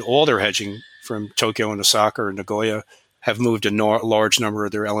did all their hedging from Tokyo and Osaka or Nagoya, have moved a large number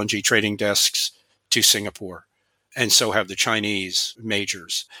of their LNG trading desks to Singapore. And so have the Chinese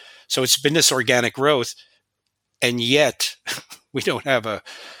majors. So it's been this organic growth, and yet we don't have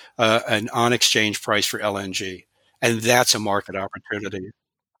an on-exchange price for LNG. And that's a market opportunity.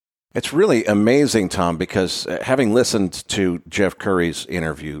 It's really amazing, Tom, because having listened to Jeff Curry's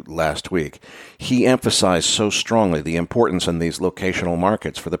interview last week, he emphasized so strongly the importance in these locational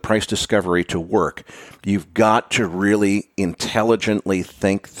markets for the price discovery to work. You've got to really intelligently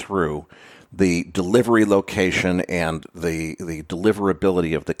think through the delivery location and the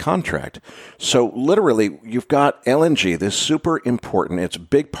deliverability of the contract. So literally, you've got LNG, this super important, it's a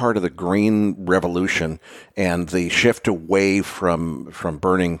big part of the green revolution and the shift away from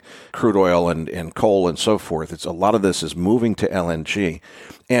burning crude oil and coal and so forth. It's a lot of this is moving to LNG.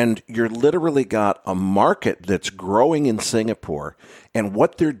 And you're literally got a market that's growing in Singapore. And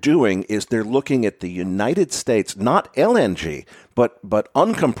what they're doing is they're looking at the United States, not LNG, but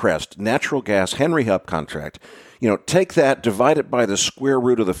uncompressed natural gas Henry Hub contract. You know, take that, divide it by the square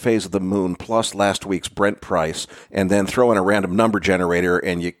root of the phase of the moon plus last week's Brent price, and then throw in a random number generator,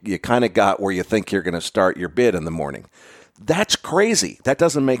 and you kind of got where you think you're going to start your bid in the morning. That's crazy. That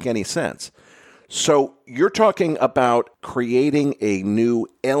doesn't make any sense. So you're talking about creating a new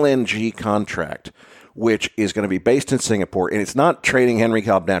LNG contract, which is going to be based in Singapore, and it's not trading Henry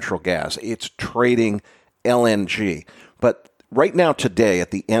Hub natural gas. It's trading LNG. But right now, today,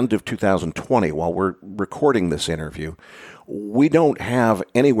 at the end of 2020, while we're recording this interview, we don't have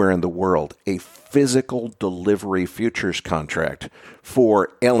anywhere in the world a physical delivery futures contract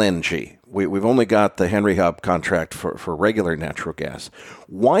for LNG. We've only got the Henry Hub contract for regular natural gas.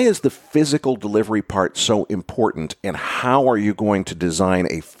 Why is the physical delivery part so important, and how are you going to design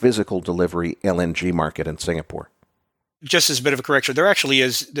a physical delivery LNG market in Singapore? Just as a bit of a correction, there actually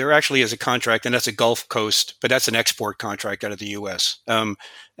is a contract, and that's a Gulf Coast, but that's an export contract out of the U.S. And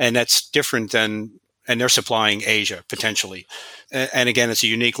that's different and they're supplying Asia potentially. And again, it's a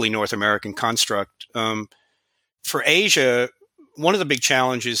uniquely North American construct. For Asia, one of the big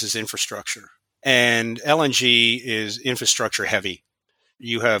challenges is infrastructure, and LNG is infrastructure heavy.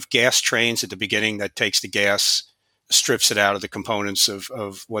 You have gas trains at the beginning that takes the gas, strips it out of the components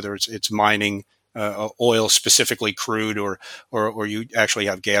of whether it's mining, oil, specifically crude, or you actually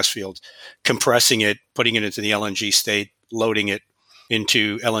have gas fields, compressing it, putting it into the LNG state, loading it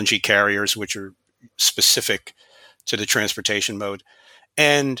into LNG carriers, which are specific to the transportation mode,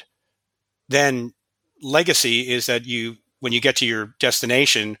 and then legacy is that when you get to your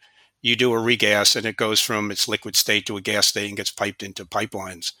destination, you do a regas and it goes from its liquid state to a gas state and gets piped into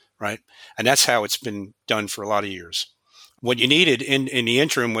pipelines, right? And that's how it's been done for a lot of years. What you needed in the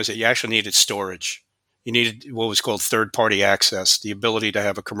interim was that you actually needed storage. You needed what was called third-party access, the ability to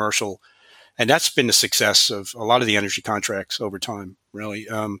have a commercial. And that's been the success of a lot of the energy contracts over time, really.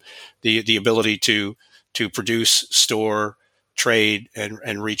 The ability to produce, store, trade, and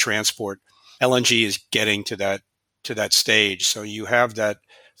retransport. LNG is getting to that stage. So you have that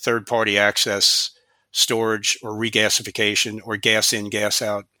third-party access, storage, or regasification, or gas in, gas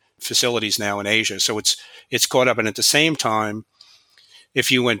out facilities now in Asia. So it's caught up. And at the same time, if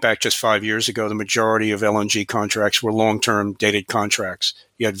you went back just 5 years ago, the majority of LNG contracts were long-term dated contracts.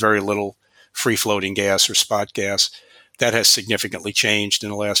 You had very little free-floating gas or spot gas. That has significantly changed in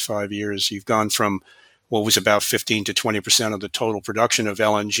the last 5 years. You've gone from what was about 15 to 20% of the total production of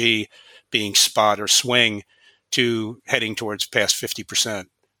LNG being spot or swing to heading towards past 50%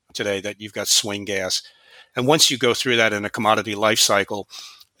 today, that you've got swing gas. And once you go through that in a commodity life cycle,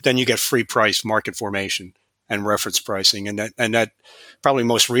 then you get free price market formation and reference pricing. And that probably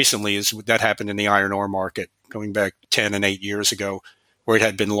most recently that happened in the iron ore market going back 10 and 8 years ago, where it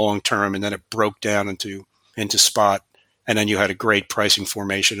had been long term and then it broke down into spot. And then you had a great pricing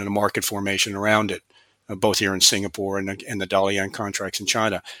formation and a market formation around it, both here in Singapore and the Dalian contracts in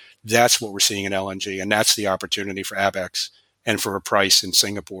China. That's what we're seeing in LNG. And that's the opportunity for ABEX and for a price in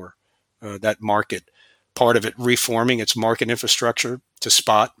Singapore. That market, part of it reforming its market infrastructure to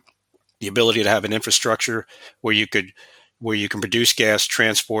spot, the ability to have an infrastructure where you can produce gas,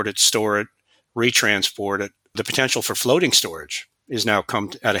 transport it, store it, retransport it. The potential for floating storage is now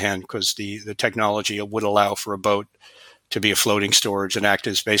come out of hand because the technology would allow for a boat to be a floating storage and act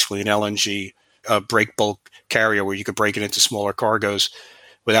as basically an LNG break bulk carrier where you could break it into smaller cargoes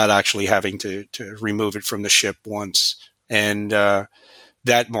without actually having to remove it from the ship once. And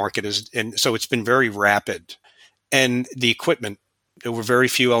that market so it's been very rapid. And the equipment, there were very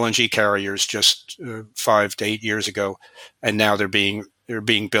few LNG carriers just 5 to 8 years ago, and now they're being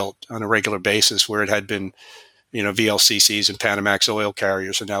built on a regular basis, where it had been, VLCCs and Panamax oil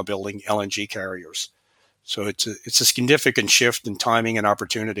carriers are now building LNG carriers. So it's a significant shift in timing and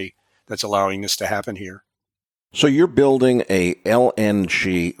opportunity that's allowing this to happen here. So you're building a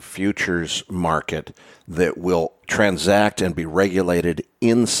LNG futures market that will transact and be regulated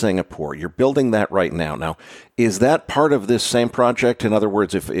in Singapore. You're building that right now. Now, is that part of this same project? In other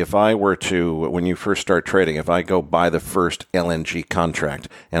words, if I were to, when you first start trading, if I go buy the first LNG contract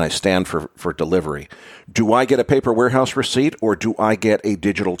and I stand for delivery, do I get a paper warehouse receipt or do I get a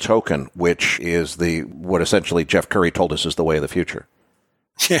digital token, which is what essentially Jeff Curry told us is the way of the future?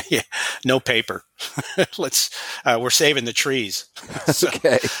 Yeah, no paper. We're saving the trees. So,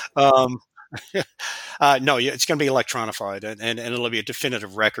 okay. No, it's going to be electronified, and it'll be a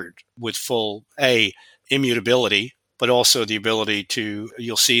definitive record with full immutability, but also the ability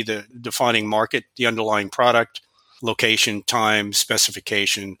you'll see the defining market, the underlying product, location, time,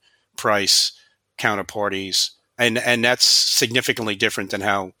 specification, price, counterparties, and that's significantly different than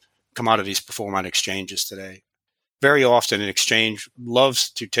how commodities perform on exchanges today. Very often an exchange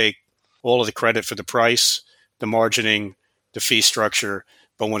loves to take all of the credit for the price, the margining, the fee structure.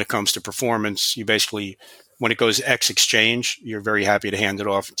 But when it comes to performance, you basically, when it goes X exchange, you're very happy to hand it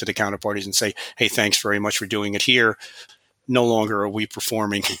off to the counterparties and say, hey, thanks very much for doing it here. No longer are we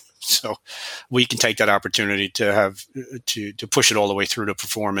performing. So we can take that opportunity to have to push it all the way through to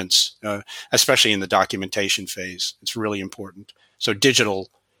performance, especially in the documentation phase. It's really important. So digital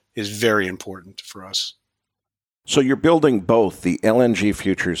is very important for us. So you're building both the LNG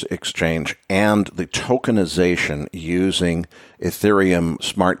futures exchange and the tokenization using Ethereum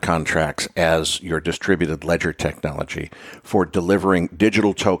smart contracts as your distributed ledger technology for delivering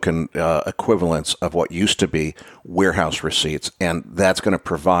digital token equivalents of what used to be warehouse receipts. And that's going to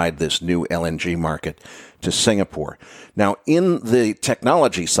provide this new LNG market to Singapore. Now, in the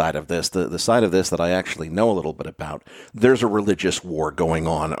technology side of this, the side of this that I actually know a little bit about, there's a religious war going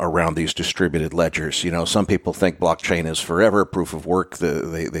on around these distributed ledgers. Some people think blockchain is forever. Proof of work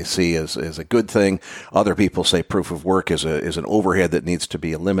they see as a good thing. Other people say proof of work is an overhead that needs to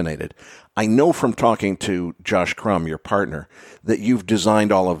be eliminated. I know from talking to Josh Crum, your partner, that you've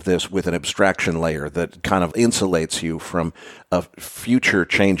designed all of this with an abstraction layer that kind of insulates you from of future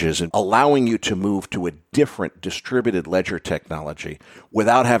changes and allowing you to move to a different distributed ledger technology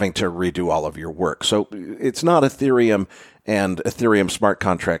without having to redo all of your work. So it's not Ethereum and Ethereum smart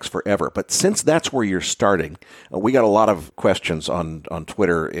contracts forever. But since that's where you're starting, we got a lot of questions on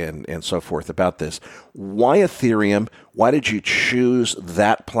Twitter and so forth about this. Why Ethereum? Why did you choose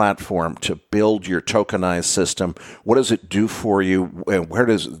that platform to build your tokenized system? What does it do for you? And where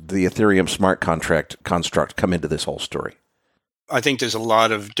does the Ethereum smart contract construct come into this whole story? I think there's a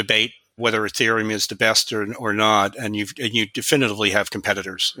lot of debate whether Ethereum is the best or not, and you definitively have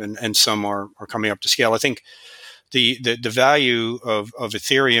competitors, and some are coming up to scale. I think the value of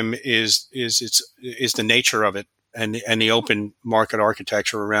Ethereum is the nature of it and the open market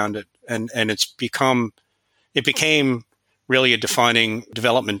architecture around it, and it became really a defining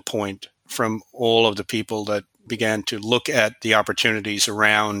development point from all of the people that began to look at the opportunities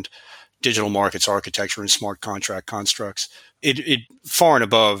around digital markets architecture and smart contract constructs. It far and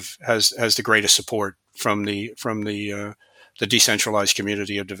above has the greatest support from the decentralized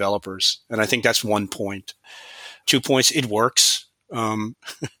community of developers, and I think that's one point. 2 points, it works. And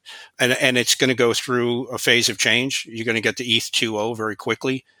it's going to go through a phase of change. You're going to get the ETH 2.0 very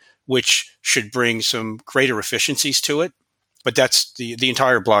quickly, which should bring some greater efficiencies to it. But that's the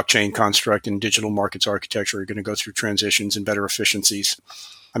entire blockchain construct and digital markets architecture are going to go through transitions and better efficiencies.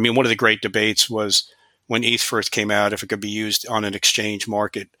 I mean, one of the great debates was when ETH first came out, if it could be used on an exchange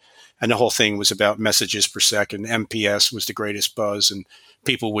market. And the whole thing was about messages per second. MPS was the greatest buzz, and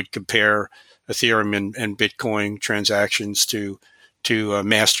people would compare Ethereum and Bitcoin transactions to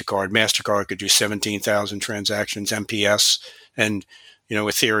MasterCard. MasterCard could do 17,000 transactions MPS, and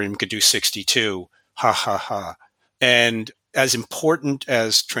Ethereum could do 62. Ha ha ha. And as important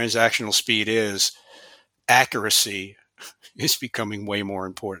as transactional speed is, accuracy is becoming way more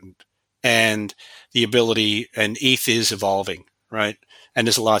important. And the ability, and ETH is evolving, right? And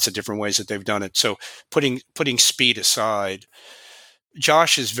there's lots of different ways that they've done it. So putting speed aside,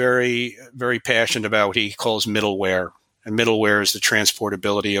 Josh is very, very passionate about what he calls middleware. And middleware is the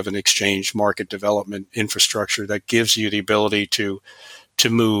transportability of an exchange market development infrastructure that gives you the ability to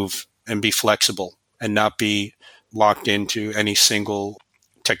move and be flexible and not be locked into any single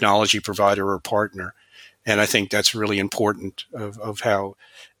technology provider or partner. And I think that's really important of how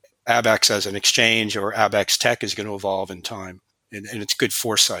ABAX as an exchange or ABAX tech is going to evolve in time. And it's good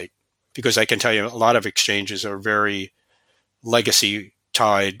foresight, because I can tell you a lot of exchanges are very legacy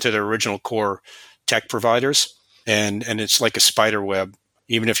tied to their original core tech providers. And it's like a spider web.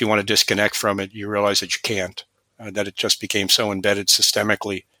 Even if you want to disconnect from it, you realize that you can't, that it just became so embedded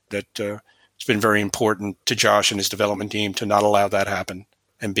systemically that it's been very important to Josh and his development team to not allow that happen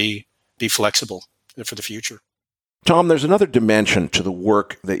and be flexible for the future. Tom, there's another dimension to the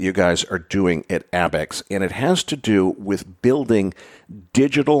work that you guys are doing at ABAX, and it has to do with building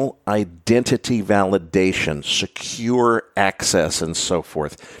digital identity validation, secure access, and so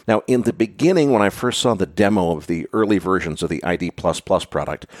forth. Now, in the beginning, when I first saw the demo of the early versions of the ID++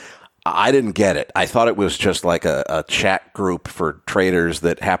 product, I didn't get it. I thought it was just like a chat group for traders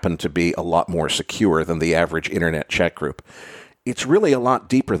that happened to be a lot more secure than the average internet chat group. It's really a lot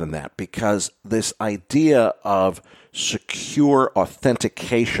deeper than that, because this idea of secure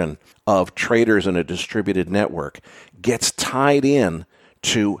authentication of traders in a distributed network gets tied in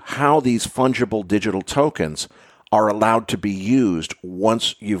to how these fungible digital tokens are allowed to be used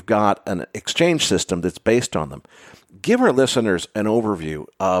once you've got an exchange system that's based on them. Give our listeners an overview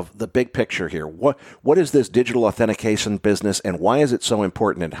of the big picture here. What is this digital authentication business, and why is it so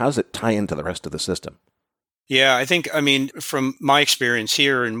important, and how does it tie into the rest of the system? Yeah, I mean, from my experience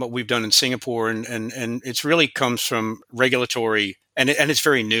here and what we've done in Singapore, and it's really comes from regulatory, and it's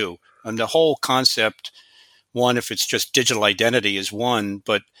very new. And the whole concept, one, if it's just digital identity is one,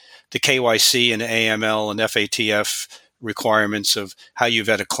 but the KYC and AML and FATF requirements of how you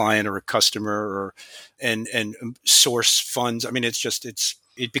vet a client or a customer and source funds. I mean,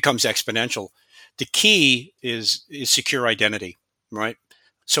 it becomes exponential. The key is secure identity, right?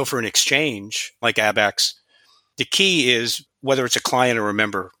 So for an exchange like ABAX, the key is whether it's a client or a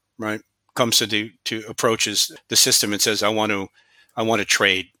member, right? Comes to approaches the system and says, I want to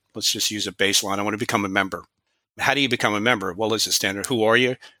trade. Let's just use a baseline. I want to become a member. How do you become a member? Well, it's a standard. Who are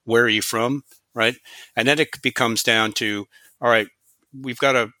you? Where are you from? Right? And then it becomes down to, all right, we've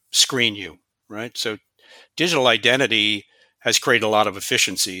got to screen you, right? So digital identity has created a lot of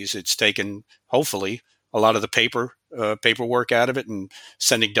efficiencies. It's taken, hopefully, a lot of the paperwork out of it, and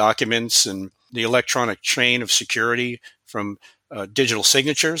sending documents and the electronic chain of security from digital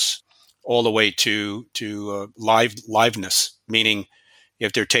signatures all the way to liveness, meaning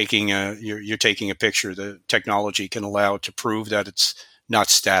if they're taking you're taking a picture, the technology can allow to prove that it's not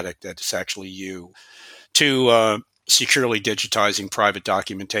static, that it's actually you. To securely digitizing private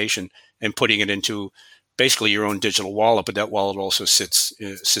documentation and putting it into basically your own digital wallet, but that wallet also sits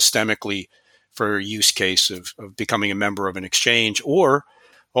systemically for a use case of becoming a member of an exchange, or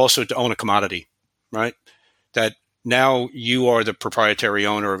also to own a commodity, right? That now you are the proprietary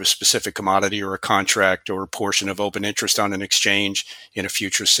owner of a specific commodity or a contract or a portion of open interest on an exchange in a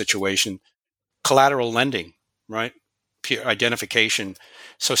future situation. Collateral lending, right? Peer identification.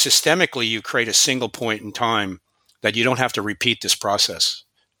 So systemically, you create a single point in time that you don't have to repeat this process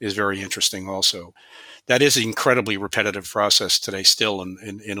is very interesting also. That is an incredibly repetitive process today still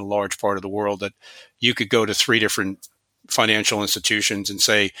in a large part of the world, that you could go to 3 different financial institutions and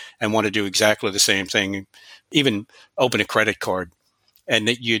say, and want to do exactly the same thing, even open a credit card. And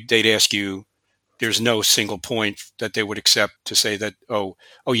they'd ask you, there's no single point that they would accept to say that, oh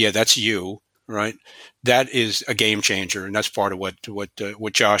yeah, that's you, right? That is a game changer. And that's part of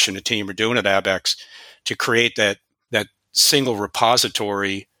what Josh and the team are doing at Abaxx to create that single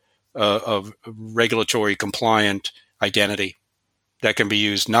repository of regulatory compliant identity that can be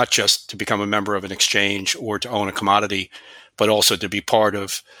used not just to become a member of an exchange or to own a commodity, but also to be part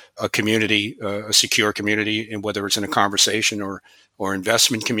of a community, a secure community, and whether it's in a conversation or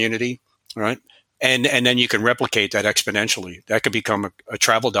investment community, right? And then you can replicate that exponentially. That could become a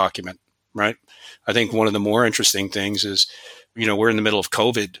travel document, right? I think one of the more interesting things is, we're in the middle of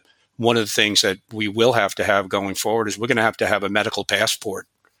COVID. One of the things that we will have to have going forward is we're going to have a medical passport,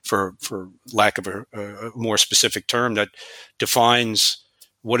 for lack of a more specific term, that defines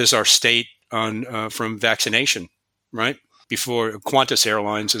what is our state on from vaccination, right? Before, Qantas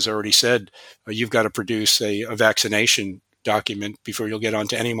Airlines has already said, you've got to produce a vaccination document before you'll get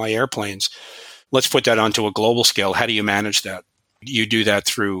onto any of my airplanes. Let's put that onto a global scale. How do you manage that? You do that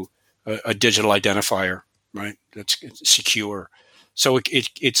through a digital identifier, right? That's secure. So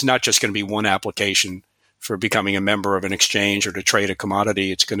it's not just going to be one application for becoming a member of an exchange or to trade a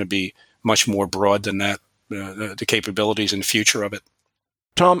commodity. It's going to be much more broad than that, the capabilities and the future of it.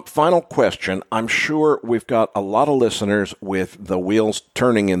 Tom, final question. I'm sure we've got a lot of listeners with the wheels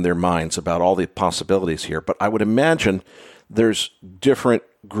turning in their minds about all the possibilities here, but I would imagine there's different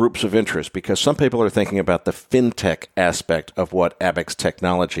groups of interest, because some people are thinking about the fintech aspect of what Abaxx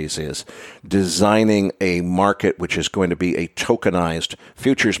Technologies is, designing a market which is going to be a tokenized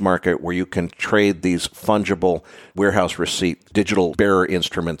futures market where you can trade these fungible warehouse receipt digital bearer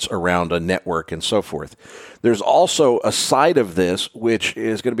instruments around a network and so forth. There's also a side of this which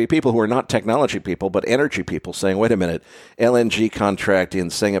is going to be people who are not technology people but energy people saying, wait a minute, LNG contract in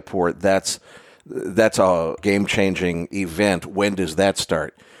Singapore, that's a game-changing event. When does that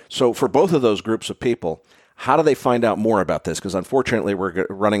start? So for both of those groups of people, how do they find out more about this? Because unfortunately, we're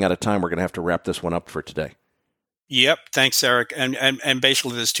running out of time. We're going to have to wrap this one up for today. Yep. Thanks, Eric. And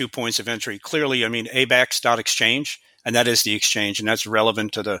basically, there's 2 points of entry. Clearly, Abaxx.exchange, and that is the exchange, and that's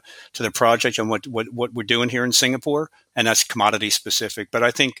relevant to the project and what we're doing here in Singapore, and that's commodity specific. But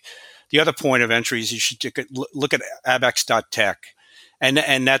I think the other point of entry is you should look at Abaxx.tech,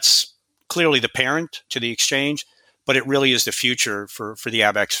 and that's clearly the parent to the exchange, but it really is the future for the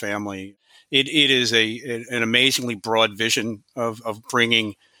Abaxx family. It is an amazingly broad vision of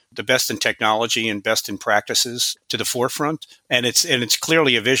bringing the best in technology and best in practices to the forefront, and it's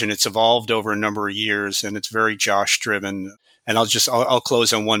clearly a vision. It's evolved over a number of years, and it's very Josh driven. And I'll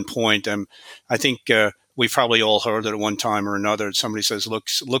close on one point. I think we've probably all heard it at one time or another. Somebody says, "Look,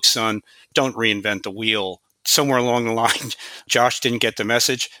 son, don't reinvent the wheel." Somewhere along the line, Josh didn't get the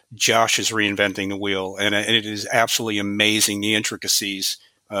message. Josh is reinventing the wheel, and it is absolutely amazing, the intricacies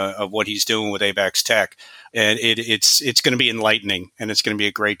of what he's doing with Abaxx Tech, and it's going to be enlightening, and it's going to be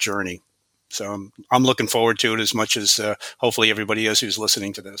a great journey. So I'm looking forward to it as much as hopefully everybody is who's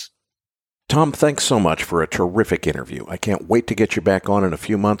listening to this. Tom, thanks so much for a terrific interview. I can't wait to get you back on in a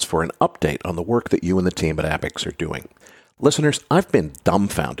few months for an update on the work that you and the team at Abaxx are doing. Listeners, I've been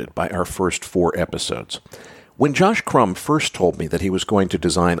dumbfounded by our first 4 episodes. When Josh Crum first told me that he was going to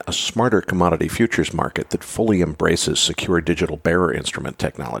design a smarter commodity futures market that fully embraces secure digital bearer instrument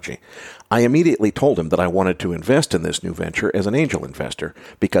technology, I immediately told him that I wanted to invest in this new venture as an angel investor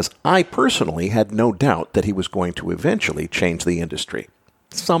because I personally had no doubt that he was going to eventually change the industry.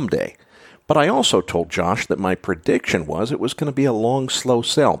 Someday. But I also told Josh that my prediction was it was going to be a long, slow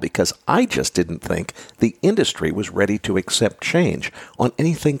sell because I just didn't think the industry was ready to accept change on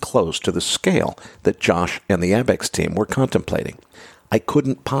anything close to the scale that Josh and the Abaxx team were contemplating. I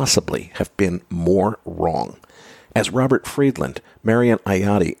couldn't possibly have been more wrong. As Robert Friedland, Mariam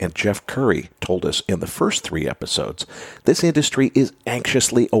Ayati, and Jeff Curry told us in the first 3 episodes, this industry is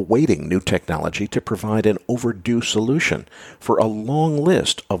anxiously awaiting new technology to provide an overdue solution for a long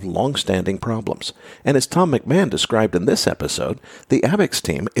list of long-standing problems. And as Tom McMahon described in this episode, the Abaxx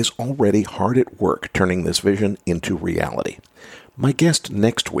team is already hard at work turning this vision into reality. My guest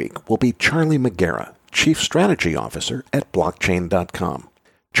next week will be Charlie Magera, Chief Strategy Officer at Blockchain.com.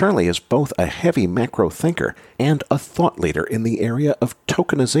 Charlie is both a heavy macro thinker and a thought leader in the area of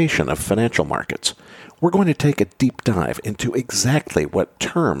tokenization of financial markets. We're going to take a deep dive into exactly what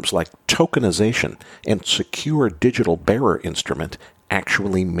terms like tokenization and secure digital bearer instrument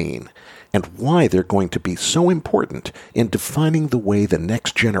actually mean, and why they're going to be so important in defining the way the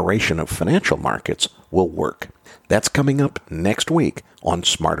next generation of financial markets will work. That's coming up next week on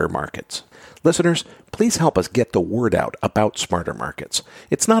Smarter Markets. Listeners, please help us get the word out about Smarter Markets.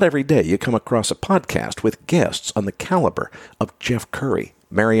 It's not every day you come across a podcast with guests on the caliber of Jeff Curry,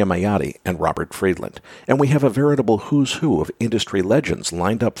 Mariam Ayati, and Robert Friedland, and we have a veritable who's who of industry legends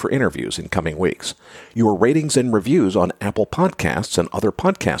lined up for interviews in coming weeks. Your ratings and reviews on Apple Podcasts and other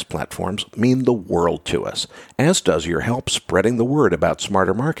podcast platforms mean the world to us, as does your help spreading the word about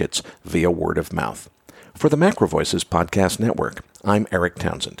Smarter Markets via word of mouth. For the Macro Voices Podcast Network, I'm Eric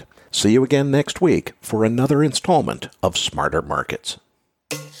Townsend. See you again next week for another installment of Smarter Markets.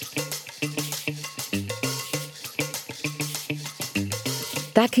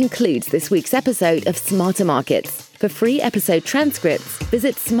 That concludes this week's episode of Smarter Markets. For free episode transcripts,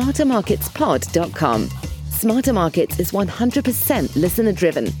 visit smartermarketspod.com. Smarter Markets is 100%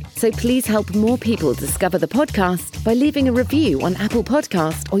 listener-driven, so please help more people discover the podcast by leaving a review on Apple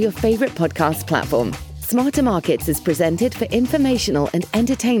Podcast or your favorite podcast platform. Smarter Markets is presented for informational and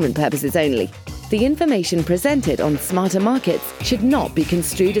entertainment purposes only. The information presented on Smarter Markets should not be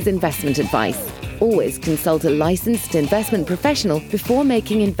construed as investment advice. Always consult a licensed investment professional before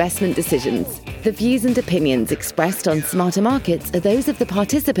making investment decisions. The views and opinions expressed on Smarter Markets are those of the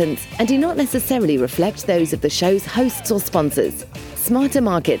participants and do not necessarily reflect those of the show's hosts or sponsors. Smarter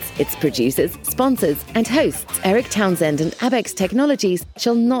Markets, its producers, sponsors, and hosts, Eric Townsend and Abaxx Technologies,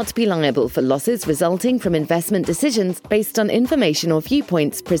 shall not be liable for losses resulting from investment decisions based on information or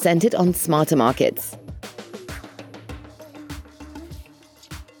viewpoints presented on Smarter Markets.